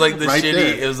Right shitty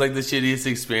there. it was like the shittiest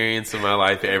experience of my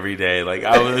life every day. Like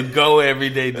I would go every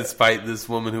day despite this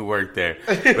woman who worked there,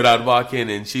 but I'd walk in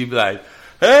and she'd be like,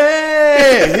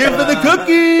 "Hey, here for the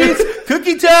cookies,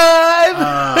 cookie time!"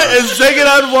 And second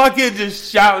I'd walk in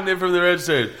just shouting it from the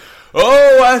register.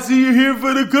 "Oh, I see you here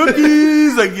for the cookies!"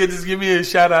 Like, you just give me a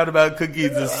shout out about cookies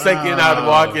the second I'd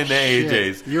walk into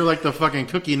AJ's. You're like the fucking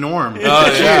cookie norm.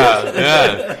 Oh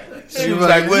yeah. She was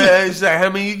like, "Well," she's like, "How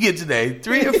many you get today?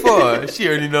 3 or 4?" She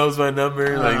already knows my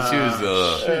number. Like she was.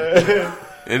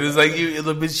 And it's like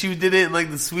but she did it in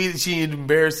like the sweetest. She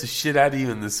embarrassed the shit out of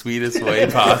you in the sweetest way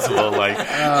possible. Like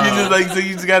you just like, so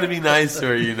you just got to be nice to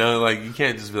her, you know. Like you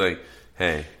can't just be like,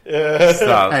 "Hey,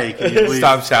 stop! Hey, can you please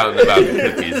Stop shouting about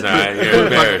the cookies! All right, you're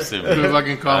embarrassing me. Quit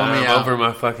fucking calling me I'm out." over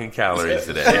my fucking calories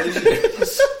today."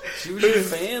 She was your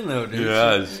fan, though, dude.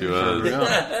 Yeah, she was.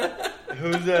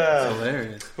 Who's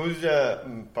Hilarious. who's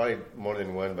probably more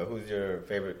than one, but who's your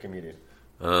favorite comedian?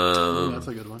 That's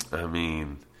a good one. I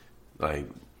mean, like,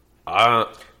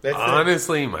 Let's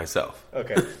honestly, myself.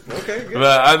 Okay, good.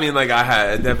 But I mean, like,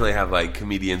 I definitely have like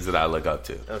comedians that I look up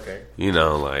to. Okay, You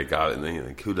know, like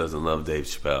who doesn't love Dave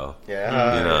Chappelle?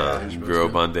 yeah, You know, grew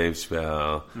up on Dave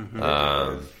Chappelle.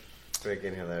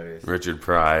 freaking hilarious. Richard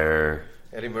Pryor.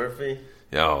 Eddie Murphy.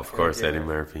 Yeah, oh, of course, Yeah. Eddie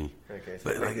Murphy. Okay, so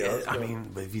But like, let's I go.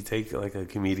 mean, but if you take like a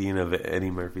comedian of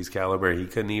Eddie Murphy's caliber, he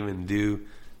couldn't even do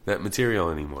that material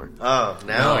anymore. Oh,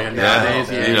 now,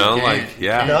 nowadays, yeah, you know, you like, can't.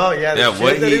 yeah, No, yeah, the yeah, shit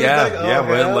what that he, he was yeah, like, oh, yeah,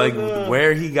 what, hell like no.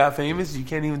 where he got famous, you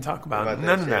can't even talk about, About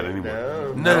none of that shit. anymore.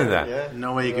 No, None of that. Yeah,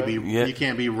 No way you could be. Yeah. You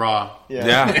can't be raw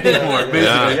Yeah, anymore.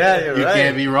 Basically, Yeah, you're you right.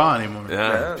 can't be raw anymore. yeah.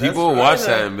 Yeah, that's People will right. watch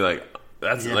that and be like,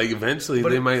 "That's Yeah. like eventually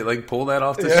But they it- might like pull that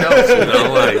off the shelves," you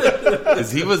know, like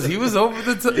because he was over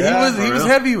the Yeah, he for was real.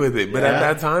 heavy with it, but Yeah. at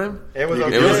that time It was You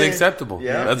could okay. it was acceptable.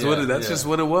 Yeah. That's what. Yeah, That's yeah. just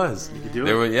what it was. could do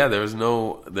There it. were that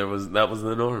was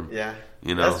the norm. Yeah,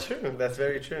 You know. that's true. That's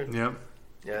very true. Yep.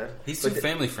 Yeah, He's But too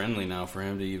family friendly now for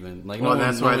him to even like. Well, no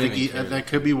that's one, why I no think one even cares. that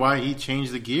could be why he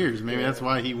changed the gears. Maybe that's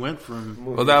why he went from.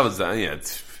 Well, that was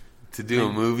to do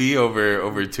a movie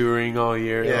over touring all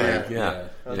year. Yeah. Like, yeah,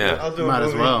 I'll yeah, do a Might as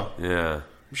movie. well. yeah.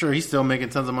 I'm sure he's still making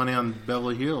tons of money on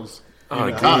Beverly Hills. Oh, Even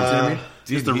dude. cops, you know what I mean?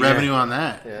 Dude, Just the yeah. revenue on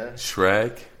that. Yeah,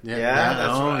 Shrek. yeah,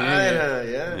 that's Oh, right. yeah.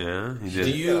 Yeah. Yeah, he Do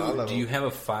did. you do you have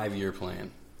a 5-year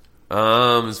plan?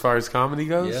 As far as comedy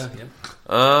goes, Yeah.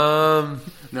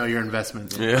 No, your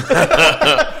investments. yeah.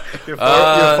 Your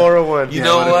 401. You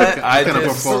know what? What kind of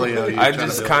portfolio you I trying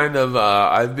just to kind of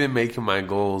I've been making my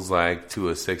goals like to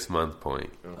a 6-month point.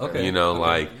 Okay. You know, Okay.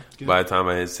 like Good. by the time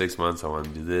I hit 6 months, I want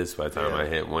to do this. By the time Yeah. I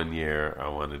hit 1 year, I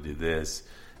want to do this.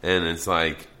 And it's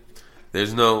like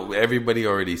there's no. Everybody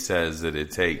already says that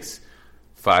it takes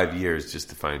 5 years just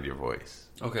to find your voice,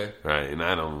 Okay. right? And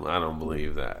I don't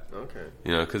believe that. Okay.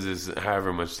 You know, because it's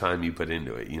however much time you put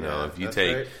into it. You know, Yeah, if you that's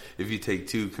take right. if you take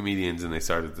 2 comedians and they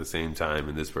start at the same time,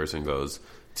 and this person goes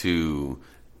to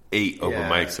 8 open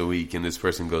Yeah. mics a week, and this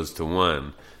person goes to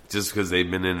 1, just because they've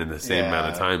been in it the same amount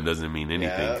of Yeah. time doesn't mean anything.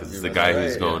 Yeah, Because you're the guy right,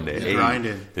 who's going to He's 8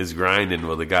 grinding. is grinding,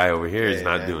 well, the guy over here is Yeah,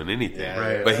 not yeah. doing anything. Yeah,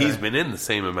 Right. But yeah. he's been in the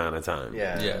same amount of time.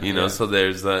 Yeah. Yeah. You know, so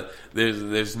there's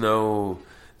no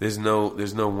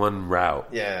one route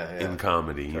Yeah, yeah. in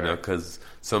comedy, you know, Correct. because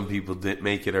some people did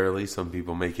make it early, some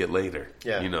people make it later.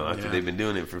 Yeah. You know, after Yeah. they've been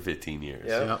doing it for 15 years.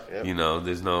 Yeah. Yep. Yep. You know,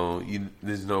 there's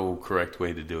no correct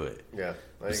way to do it Yeah.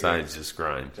 I besides agree. just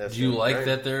grind. That's Do you it, like right?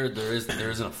 that there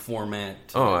isn't a format?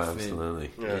 To Oh, fit? absolutely.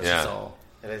 Yeah. It's Yeah. just all.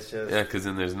 And it's just Yeah, because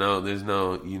then there's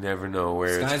no, you never know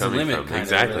where Sky's it's the coming limit, from. kind of,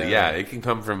 Exactly. yeah. Yeah, it can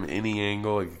come from any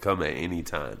angle. It can come at any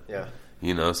time. yeah.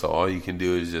 You know, so all you can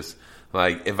do is just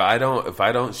like if I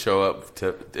don't show up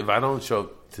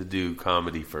to do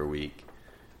comedy for a week,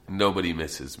 nobody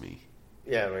misses me.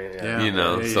 Yeah, right, yeah. Yeah. You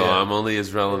know, Yeah, so yeah. I'm only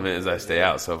as relevant as I stay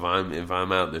out. So if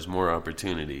I'm out, there's more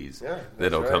opportunities Yeah, that's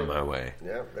that'll come right. my way.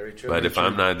 Yeah, very true. But very if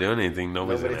I'm not doing anything,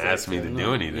 nobody's Nobody's gonna ask me to asking.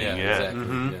 do anything. Yeah, Yeah,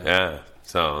 exactly. yeah.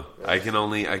 So I can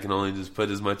only just put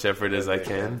as much effort as I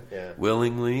can, Yeah.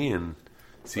 willingly, and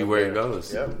see where it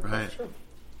goes. Yeah, Right. that's true.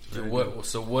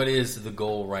 So what is the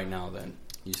goal right now then?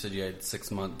 You said you had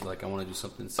 6 months. Like I want to do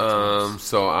something in 6 months.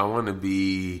 So I want to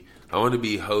be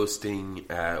hosting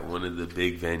at one of the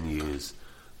big venues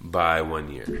by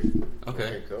 1 year.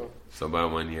 Okay. Cool. So by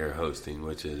 1 year hosting,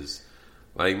 which is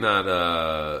like not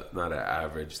an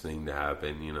average thing to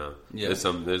happen, you know. Yeah.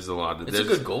 There's a lot of. It's a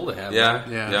good goal to have. Yeah, right?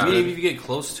 yeah. I mean, if you get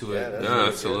close to it, that's Yeah, really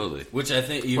absolutely. which I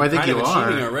think you're Well, I think kind you of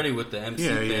achieving are. already with the MC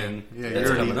thing that's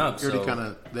you're coming up. You're so already kind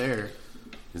of there.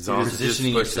 It's You're all just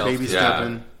positioning push yourself. baby Yeah.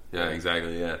 stepping. Yeah,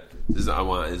 exactly. Yeah, I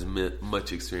want as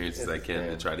much experience as I can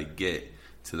to try to get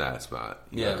to that spot.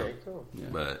 you Yeah. know? Okay, cool. Yeah.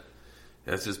 But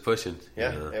that's just pushing.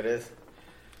 Yeah, you know? it is.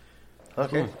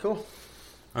 Okay, cool.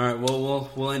 All right. Well,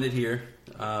 we'll end it here.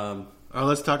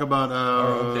 Let's talk about.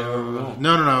 okay, where we going?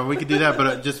 No. We could do that,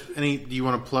 but just any. Do you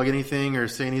want to plug anything or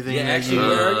say anything? Yeah, that actually, you-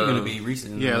 where are you going to be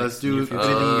recently? Yeah, let's do- anything you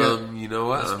got? You know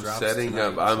what? This I'm drops setting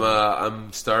tonight, up.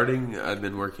 I'm starting. I've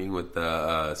been working with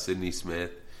Sydney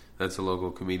Smith. That's a local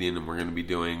comedian, and we're going to be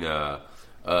doing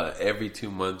every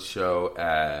 2 month show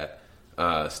at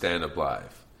Stand Up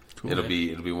Live. Cool. It'll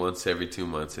be once every 2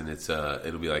 months, and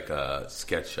it'll be like a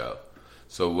sketch show.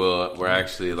 So we're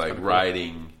actually like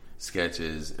writing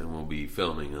sketches, and we'll be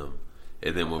filming them,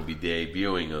 and then we'll be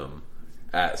debuting them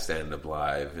at Stand Up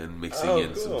Live and mixing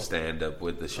in some cool. stand up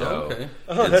with the show. okay.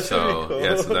 And that's so really cool.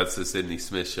 yeah, so that's the Sydney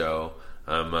Smith show.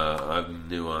 I'm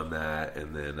new on that,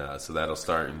 and then so that'll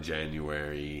start in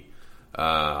January.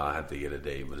 I'll have to get a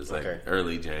date, but it's like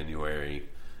early January,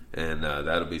 and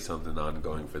that'll be something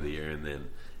ongoing for the year. And then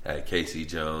at Casey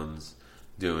Jones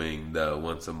doing the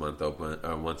once a month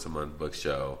book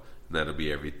show, and that'll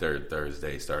be every third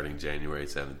Thursday starting January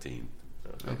 17th.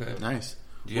 Okay. Nice.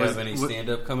 Do you have any stand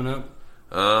up coming up?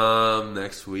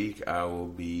 Next week I will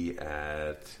be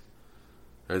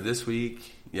this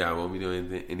week. Yeah, I won't be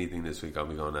doing anything this week. I'll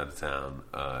be going out of town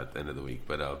at the end of the week,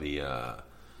 but I'll be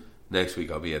next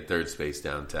week. I'll be at Third Space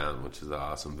downtown, which is an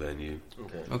awesome venue.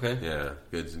 Okay. Yeah,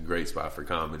 it's a great spot for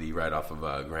comedy, right off of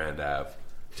Grand Ave,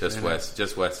 just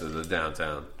west of the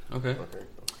downtown. Okay.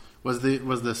 Was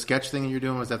the sketch thing you're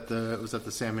doing? Was that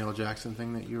the Samuel Jackson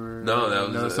thing that you were? No,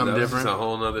 that was something different. just a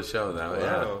whole other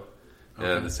show.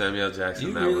 Yeah, the Samuel Jackson.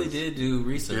 You that really was, did do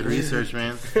research. Good research,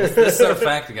 man. This is our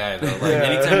fact guy, though. Like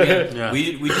anytime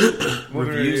we do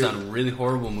reviews on really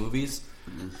horrible movies.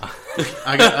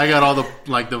 I got all the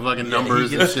fucking numbers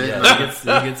he and gets, shit.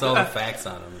 Yeah, he gets all the facts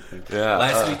on them. Yeah.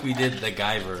 Last week we did The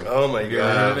Guyver. Oh my Heard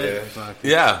god. of it? Fuck.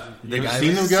 yeah. The You ever Guyver?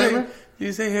 seen them, Guyver?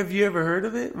 You say, have you ever heard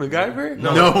of it, MacGyver?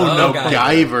 No, Guyver.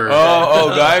 Guyver.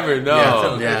 Oh, Guyver.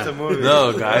 No, Yeah. It's a movie.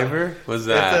 no, Guyver. What's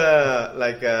that? It's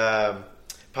like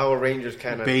Power Rangers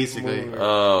kind of Basically. movie.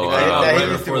 Oh, It came out that he right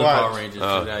used before to the watch. Power Rangers.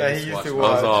 Oh. so I That he just used watched to it. I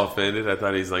was watch. all offended. I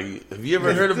thought he's like, have you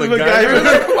ever heard of This is MacGyver?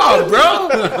 MacGyver. Come on, bro.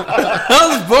 I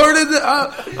was born in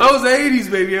I was the 80s,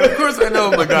 baby. Of course I know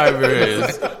what MacGyver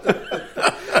is.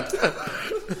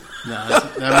 Nah,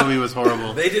 that movie was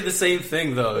horrible. They did the same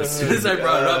thing, though. As soon as I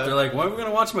brought it up, they're like, "When are we going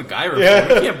to watch MacGyver?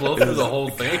 For? We can't blow through the whole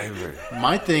thing."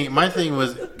 My thing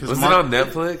was because Was it on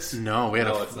Netflix? No, we had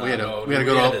No, to it's we not. had to No, we had to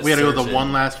we go had to to we had to go to search the it.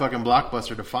 one last fucking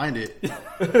Blockbuster to find it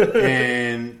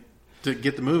and to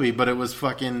get the movie, but it was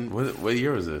fucking What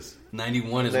year was this?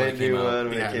 91 is when it came out. 91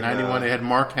 when it yeah came 91. out. It had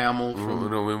Mark Hamill from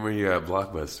When were you at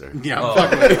Blockbuster? yeah. Oh.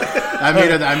 Fuck it. I made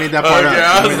that part Okay, up.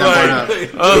 I I was made that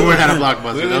like- part up. We weren't at a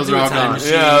Blockbuster. We went Those through are a all time gone.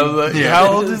 machine. Yeah, I was like, Yeah.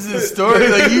 how old is this story?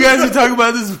 Like, you guys are talking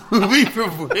about this movie from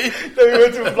when? Then we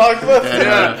went to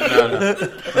Blockbuster.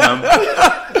 No.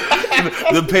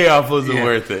 The payoff wasn't Yeah.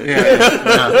 worth it.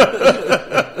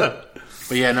 Yeah.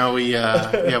 But yeah, no, we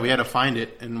had to find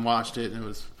it and watched it, and it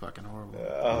was fucking horrible.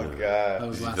 Oh That god.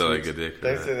 was You last feel week. like a dick. for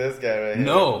Thanks to that. this guy right here.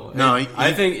 No,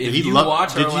 I think if he you lo-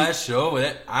 watch our did you- last show,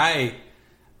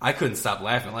 I couldn't stop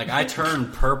laughing. Like I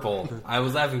turned purple. I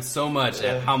was laughing so much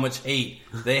at how much hate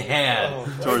they had.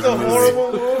 It's Towards a the movie.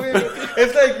 horrible movie.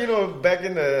 It's like, back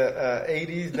in the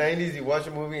 80s, 90s, you watch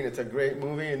a movie and it's a great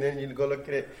movie, and then you go look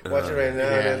at it, watch it right now,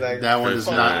 and Yeah, it's like, that one is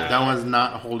fuck.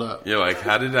 not hold up. You're like,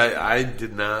 how did I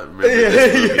did not remember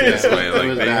this movie this way. It Like,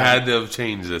 was they bad. had to have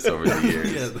changed this over the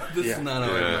years. Yeah, this is not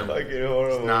how I Yeah. remember. Fucking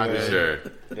horrible. not man. good. Sure.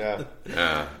 Yeah.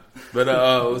 Yeah. But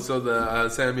so the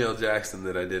Samuel Jackson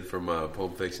that I did from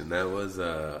Pulp Fiction, that was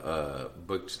a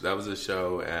book. That was a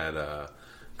show at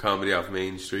Comedy Off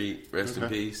Main Street. Rest in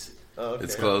peace. Oh, okay.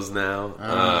 It's closed now.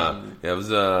 It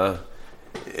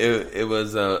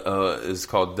was it's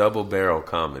called Double Barrel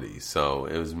Comedy. So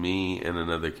it was me and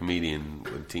another comedian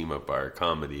would team up our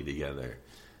comedy together,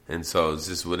 and so it's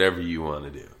just whatever you want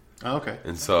to do. Oh, okay.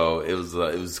 And so it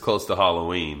was close to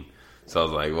Halloween. So I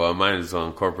was like, well, I might as well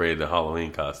incorporate the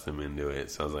Halloween costume into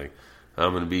it. So I was like,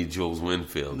 I'm going to be Jules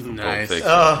Winfield from Nice.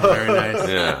 Pulp Fiction. Very nice.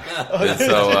 Yeah,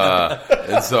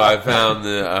 and so I found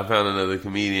another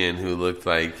comedian who looked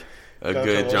like a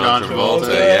good John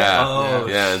Travolta.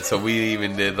 Yeah, and so we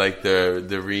even did like the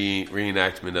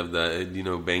reenactment of the. Do you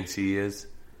know who Banksy is?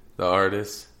 The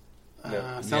artist.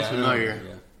 Sounds familiar.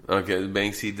 Yeah. Okay,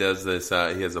 Banksy does this.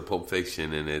 He has a Pulp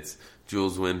Fiction, and it's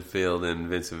Jules Winfield and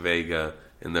Vincent Vega,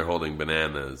 and they're holding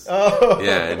bananas. Oh.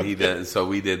 Yeah, and he does. So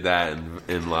we did that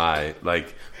in live.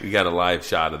 Like we got a live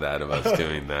shot of that of us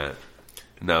doing that,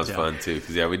 and that was fun too.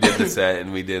 Because we did the set,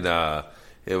 and we did.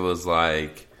 It was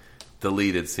like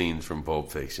deleted scenes from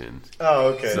Pulp Fiction. Oh,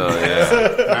 okay. So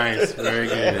yeah, Nice. Very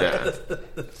good.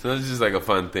 yeah. So it was just like a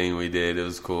fun thing we did. It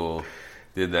was cool.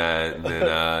 Did that, and then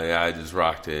I just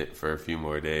rocked it for a few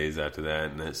more days after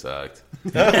that, and it sucked.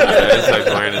 It's like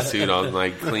wearing a suit on,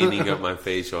 like cleaning up my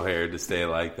facial hair to stay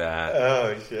like that.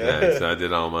 Oh shit. Yeah, so I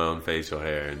did all my own facial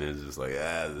hair, and it was just like,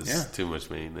 this is too much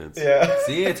maintenance. Yeah.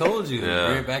 See, I told you. Yeah.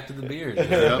 Bring it back to the beard.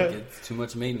 It's too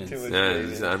much maintenance. Too much.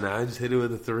 Yeah, I just hit it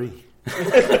with a 3.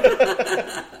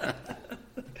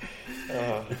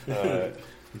 All right.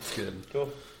 It's good.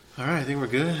 Cool. All right, I think we're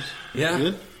good. Yeah.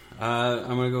 Good?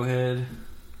 I'm going to go ahead.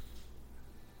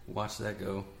 Watch that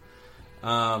go.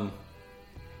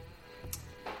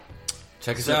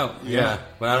 Check us out. Yeah.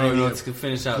 But I don't know what's going to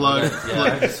finish out. Plug.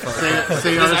 I just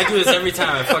Say I do this every time.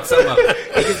 I fuck something up.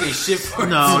 It gives me shit for it.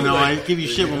 No, I give you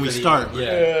shit when we start.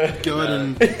 Yeah. Go ahead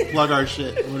and plug our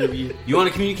shit. Whatever you. You want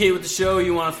to communicate with the show,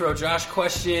 you want to throw Josh a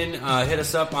question, hit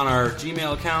us up on our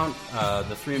Gmail account,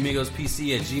 the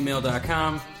 3amigospc at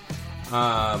gmail.com.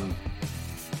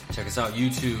 Check us out,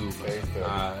 YouTube.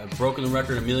 Broken the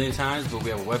record a million times, but we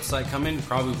have a website coming.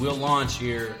 Probably will launch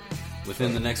here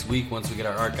within the next week once we get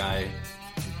our art guy.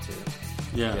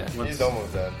 Yeah. He's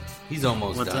almost done. He's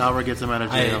almost Once done. Albert gets him out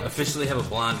of I jail. officially have a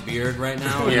blonde beard right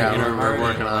now. Yeah, in our we're art, and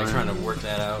working we're on like it. trying to work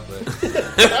that out. But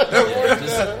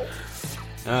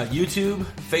YouTube,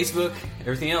 Facebook,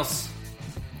 everything else.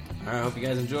 All right, I hope you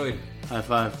guys enjoyed. High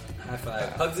five. High five.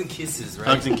 Hugs and kisses, right?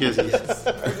 Hugs and kisses.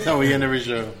 That's how we end every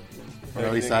show. Or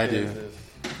at least I do.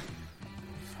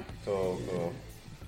 Cool.